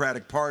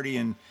Democratic Party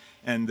and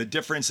the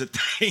difference that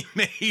they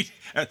made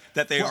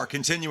that they are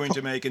continuing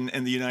to make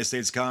in the United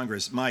States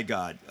Congress. My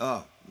God.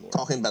 Oh, Lord.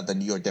 Talking about the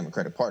New York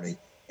Democratic Party,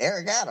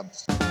 Eric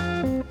Adams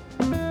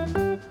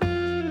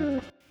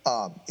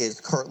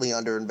is currently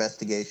under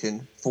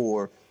investigation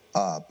for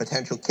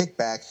potential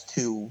kickbacks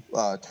to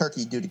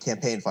Turkey due to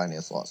campaign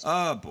finance laws.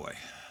 Oh boy.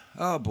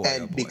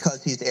 And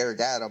because he's Eric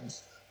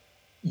Adams,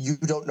 you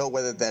don't know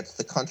whether that's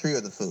the country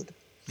or the food.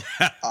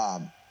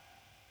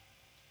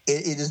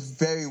 It is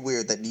very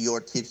weird that New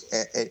York keeps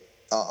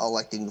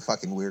electing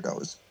fucking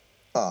weirdos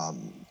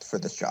for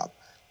this job.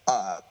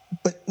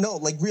 But no,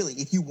 like really,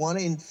 if you want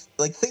to,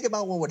 think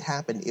about what would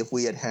happen if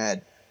we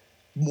had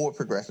more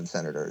progressive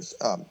senators.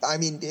 I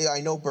mean,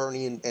 I know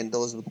Bernie and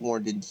Elizabeth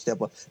Warren didn't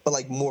step up, but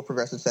like more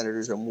progressive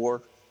senators are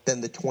more than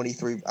the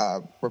 23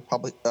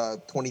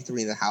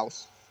 23 in the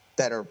House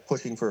that are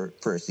pushing for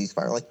a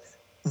ceasefire. Like,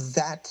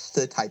 that's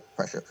the type of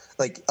pressure.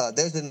 Like,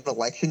 there's an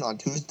election on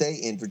Tuesday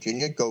in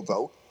Virginia. Go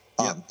vote.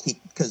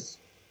 Because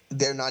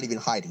they're not even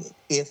hiding it.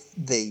 If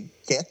they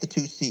get the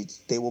 2 seats,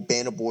 they will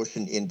ban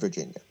abortion in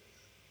Virginia.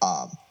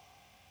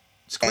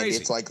 It's crazy. And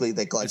it's likely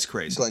that Glenn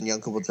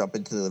Youngkin will jump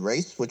into the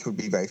race, which would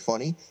be very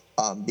funny.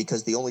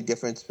 Because the only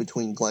difference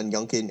between Glenn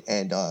Youngkin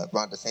and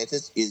Ron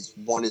DeSantis is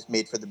one is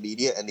made for the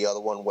media and the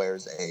other one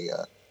wears a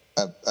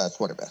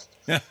sweater vest.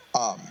 And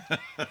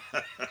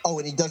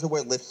he doesn't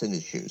wear lifts in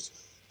his shoes.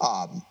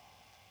 But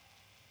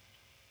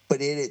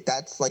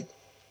that's like,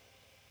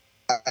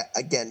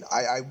 again,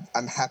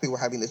 I'm happy we're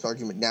having this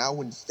argument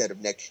now instead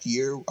of next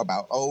year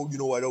about, I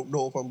don't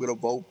know if I'm going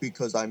to vote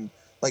because I'm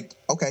like,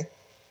 okay,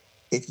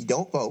 if you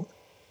don't vote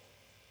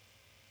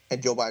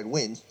and Joe Biden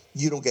wins,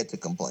 you don't get to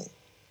complain.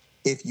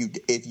 If you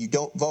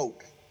don't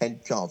vote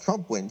and Donald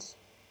Trump wins,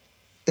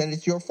 then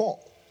it's your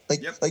fault.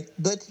 Like,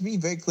 let's be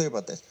very clear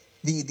about this.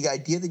 The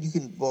idea that you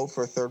can vote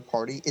for a third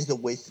party is a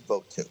wasted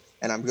vote too.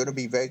 And I'm going to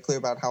be very clear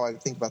about how I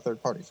think about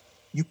third parties.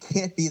 You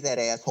can't be that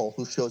asshole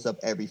who shows up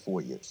every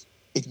 4 years.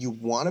 If you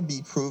want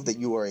to prove that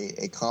you are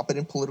a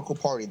competent political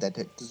party that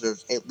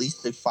deserves at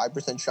least a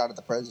 5% shot at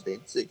the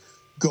presidency,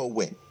 go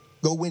win.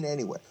 Go win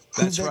anywhere.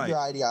 Prove that your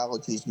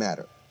ideologies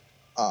matter.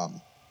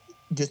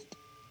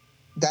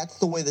 That's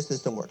the way the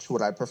system works.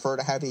 Would I prefer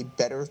to have a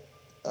better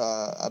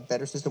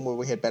system where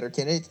we had better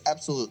candidates?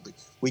 Absolutely.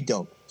 We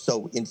don't.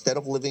 So instead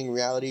of living in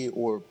reality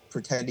or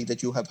pretending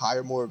that you have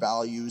higher moral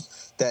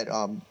values that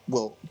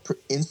will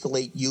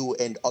insulate you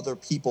and other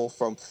people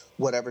from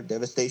whatever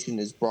devastation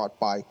is brought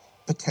by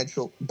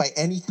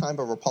any time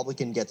a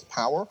Republican gets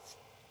power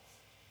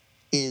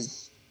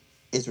is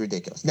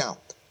ridiculous. Now,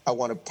 I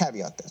want to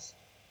caveat this.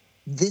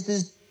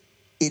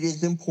 It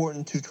is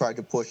important to try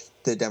to push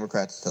the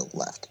Democrats to the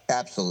left.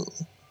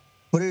 Absolutely.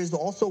 But it is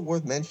also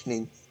worth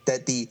mentioning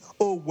that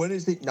when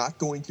is it not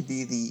going to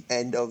be the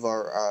end of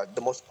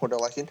the most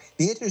important election?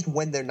 The answer is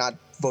when they're not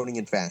voting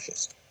in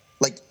fascist.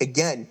 Like,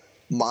 again,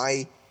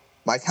 my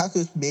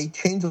calculus may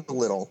change a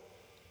little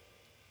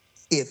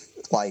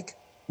if, like,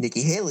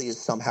 Nikki Haley is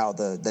somehow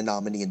the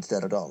nominee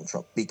instead of Donald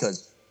Trump.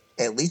 Because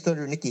at least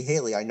under Nikki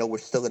Haley, I know we're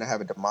still going to have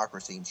a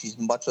democracy, and she's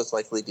much less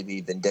likely to be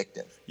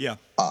vindictive. Yeah.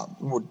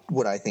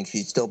 Would I think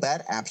she's still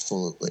bad?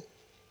 Absolutely.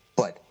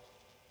 But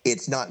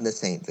it's not in the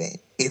same vein.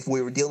 If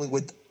we were dealing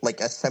with like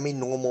a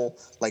semi-normal,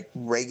 like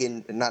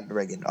Romney-type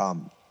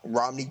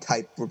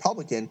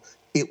Republican,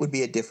 it would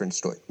be a different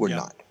story. We're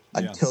not.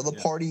 Until the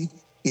party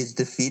is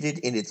defeated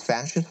in its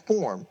fascist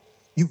form,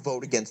 you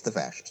vote against the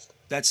fascist.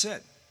 That's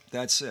it.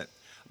 That's it.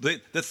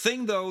 The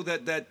thing though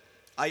that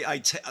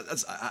I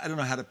don't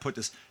know how to put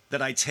this,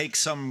 that I take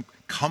some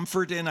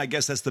comfort in, I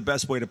guess that's the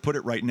best way to put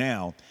it right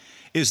now,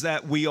 is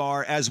that we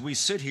are, as we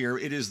sit here,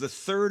 it is the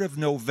 3rd of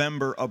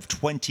November of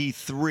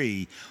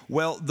 23.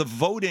 Well, the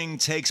voting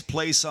takes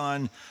place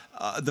on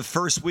the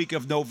first week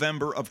of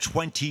November of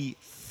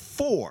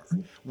 24.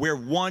 We're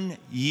 1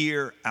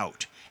 year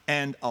out.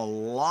 And a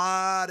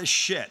lot of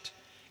shit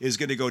is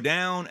going to go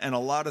down, and a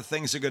lot of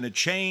things are going to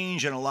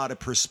change, and a lot of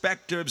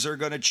perspectives are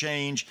going to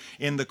change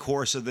in the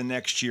course of the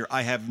next year.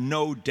 I have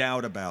no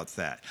doubt about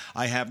that.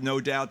 I have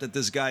no doubt that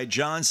this guy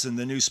Johnson,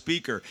 the new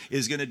speaker,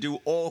 is going to do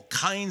all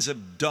kinds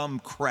of dumb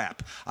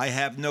crap. I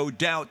have no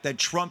doubt that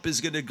Trump is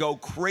going to go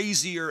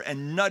crazier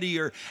and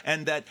nuttier,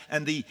 and that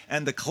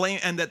the claim,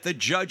 and that the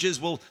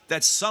judges will,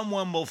 that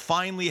someone will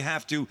finally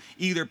have to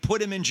either put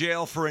him in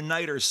jail for a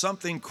night, or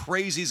something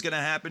crazy is going to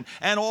happen,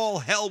 and all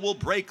hell will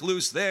break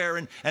loose there,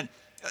 and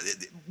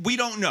we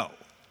don't know.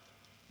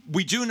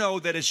 We do know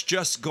that it's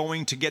just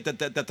going to get,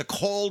 that the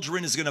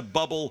cauldron is going to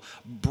bubble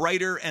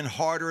brighter and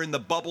harder, and the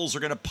bubbles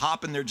are going to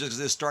pop, and they're just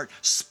going to start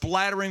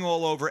splattering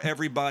all over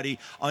everybody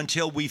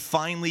until we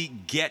finally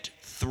get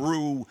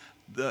through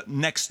the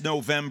next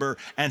November,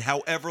 and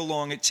however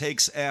long it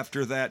takes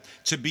after that,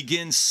 to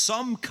begin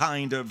some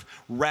kind of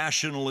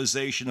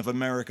rationalization of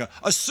America,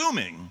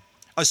 assuming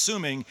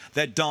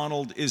that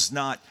Donald is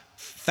not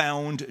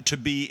found to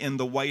be in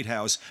the White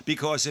House,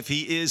 because if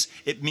he is,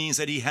 it means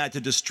that he had to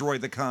destroy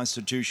the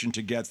Constitution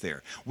to get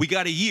there. We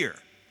got a year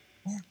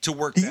to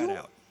work that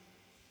out.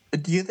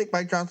 Do you think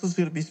Mike Johnson's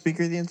going to be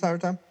Speaker the entire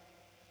time?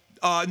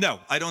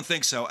 No, I don't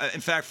think so. In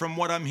fact, from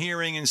what I'm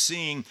hearing and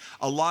seeing,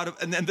 a lot of,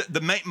 and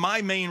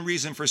my main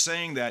reason for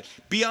saying that,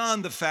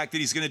 beyond the fact that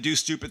he's going to do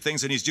stupid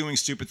things, and he's doing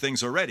stupid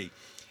things already,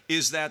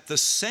 is that the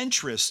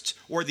centrist,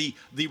 or the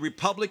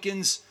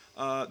Republicans,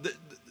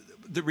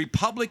 the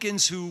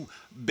Republicans who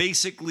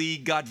basically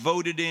got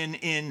voted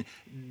in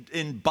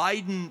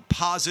Biden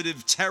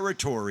positive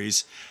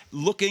territories,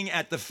 looking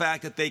at the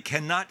fact that they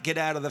cannot get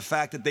out of the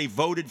fact that they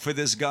voted for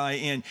this guy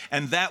in,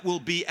 and that will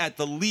be at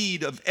the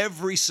lead of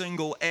every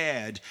single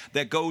ad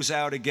that goes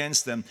out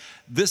against them.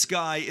 This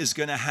guy is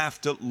going to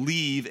have to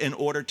leave in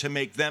order to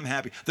make them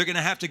happy. They're going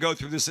to have to go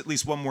through this at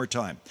least one more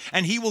time,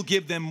 and he will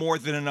give them more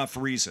than enough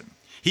reason.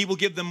 He will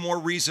give them more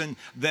reason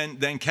than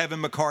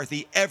Kevin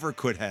McCarthy ever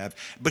could have,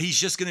 but he's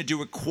just going to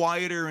do it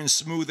quieter and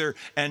smoother,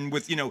 and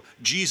with,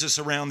 Jesus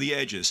around the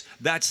edges.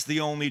 That's the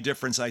only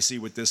difference I see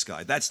with this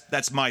guy.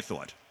 That's my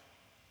thought.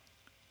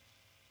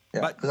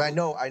 Yeah, because I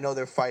know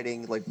they're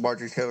fighting, like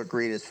Marjorie Taylor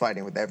Greene is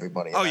fighting with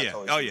everybody. Oh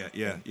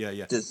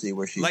yeah. To see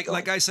where she's going.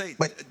 Like I say,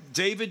 but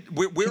David,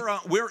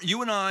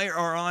 you and I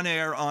are on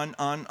air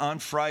on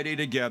Friday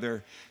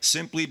together,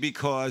 simply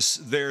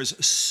because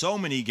there's so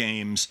many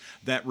games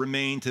that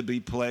remain to be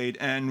played,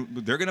 and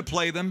they're going to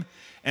play them,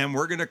 and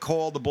we're going to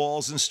call the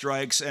balls and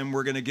strikes, and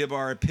we're going to give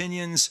our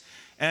opinions.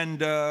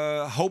 And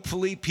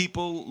hopefully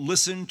people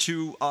listen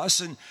to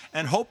us,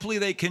 and hopefully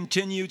they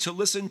continue to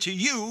listen to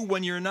you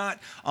when you're not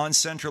on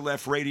Central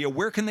Left Radio.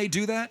 Where can they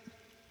do that?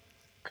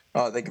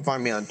 They can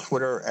find me on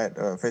Twitter at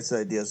Faces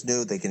Ideas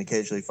New. They can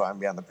occasionally find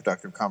me on the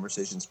Productive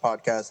Conversations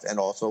podcast, and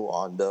also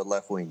on the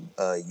Left Wing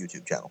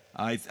YouTube channel.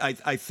 I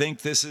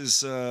think this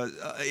is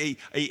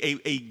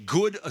a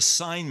good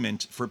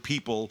assignment for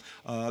people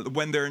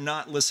when they're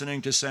not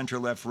listening to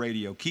Central Left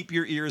Radio. Keep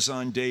your ears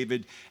on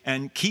David,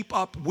 and keep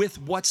up with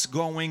what's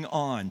going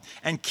on,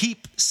 and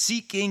keep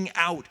seeking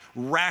out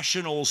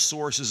rational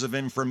sources of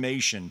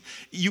information.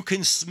 You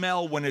can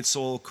smell when it's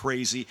all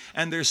crazy,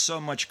 and there's so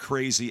much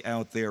crazy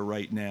out there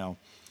right now.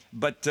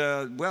 But,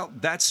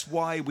 that's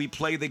why we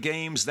play the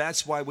games.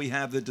 That's why we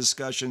have the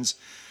discussions.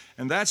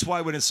 And that's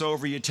why when it's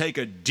over, you take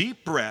a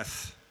deep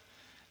breath,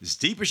 as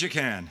deep as you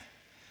can,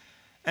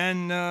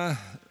 and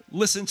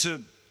listen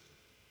to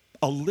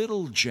a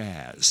little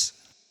jazz.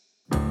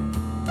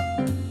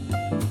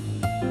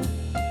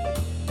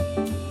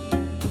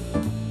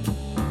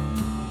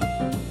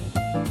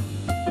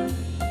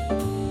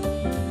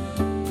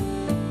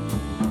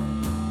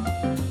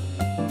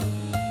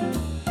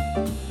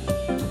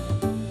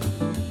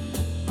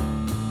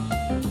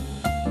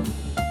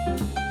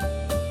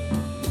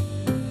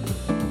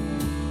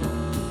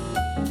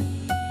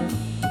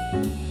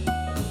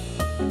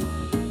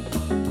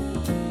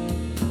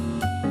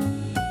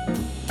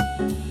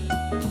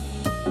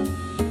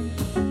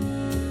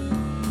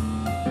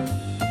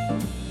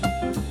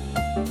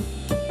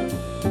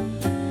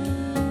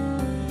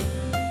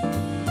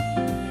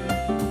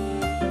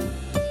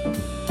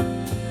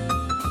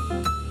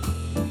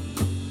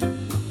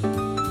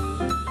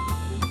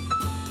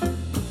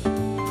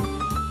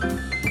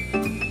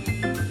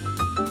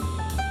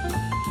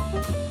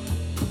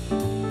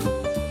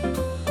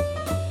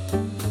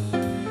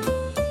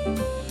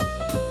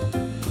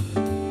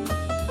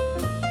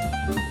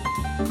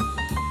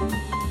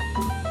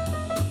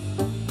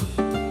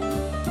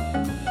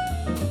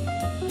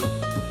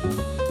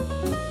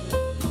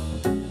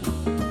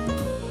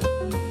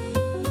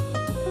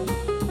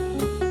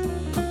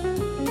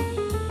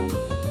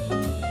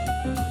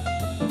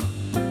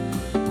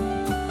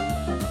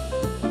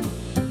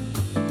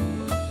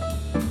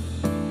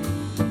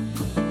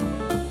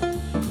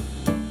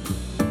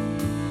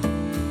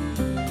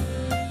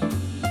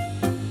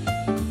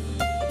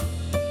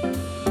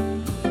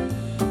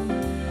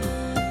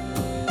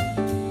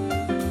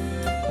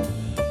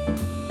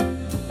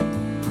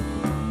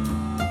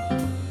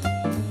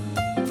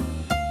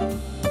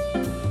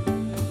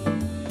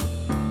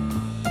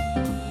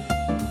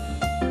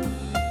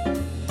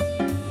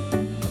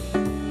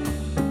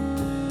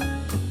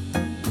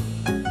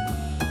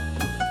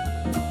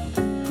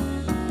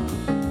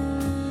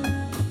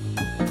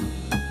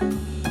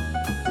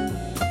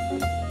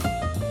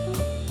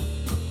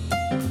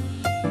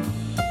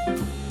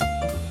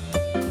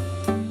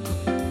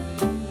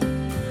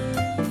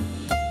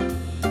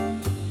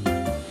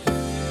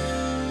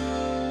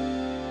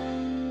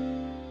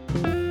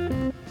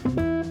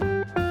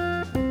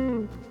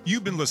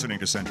 listening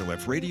to Center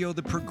Left Radio,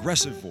 the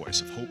progressive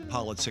voice of hope,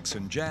 politics,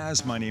 and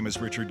jazz. My name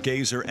is Richard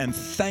Gazer, and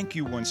thank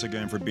you once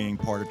again for being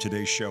part of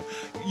today's show.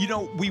 You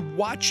know, we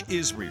watch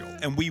Israel,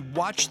 and we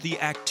watch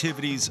the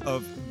activities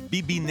of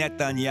Bibi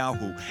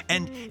Natanyahu,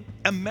 and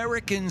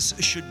Americans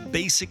should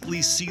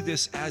basically see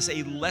this as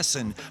a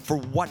lesson for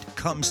what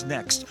comes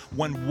next.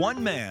 When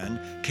one man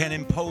can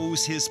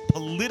impose his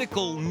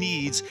political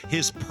needs,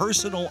 his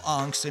personal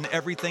angst, and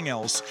everything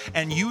else,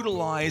 and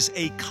utilize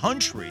a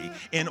country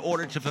in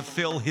order to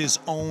fulfill his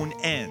own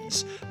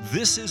ends.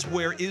 This is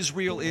where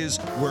Israel is,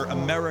 where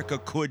America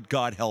could,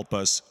 God help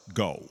us,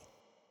 go.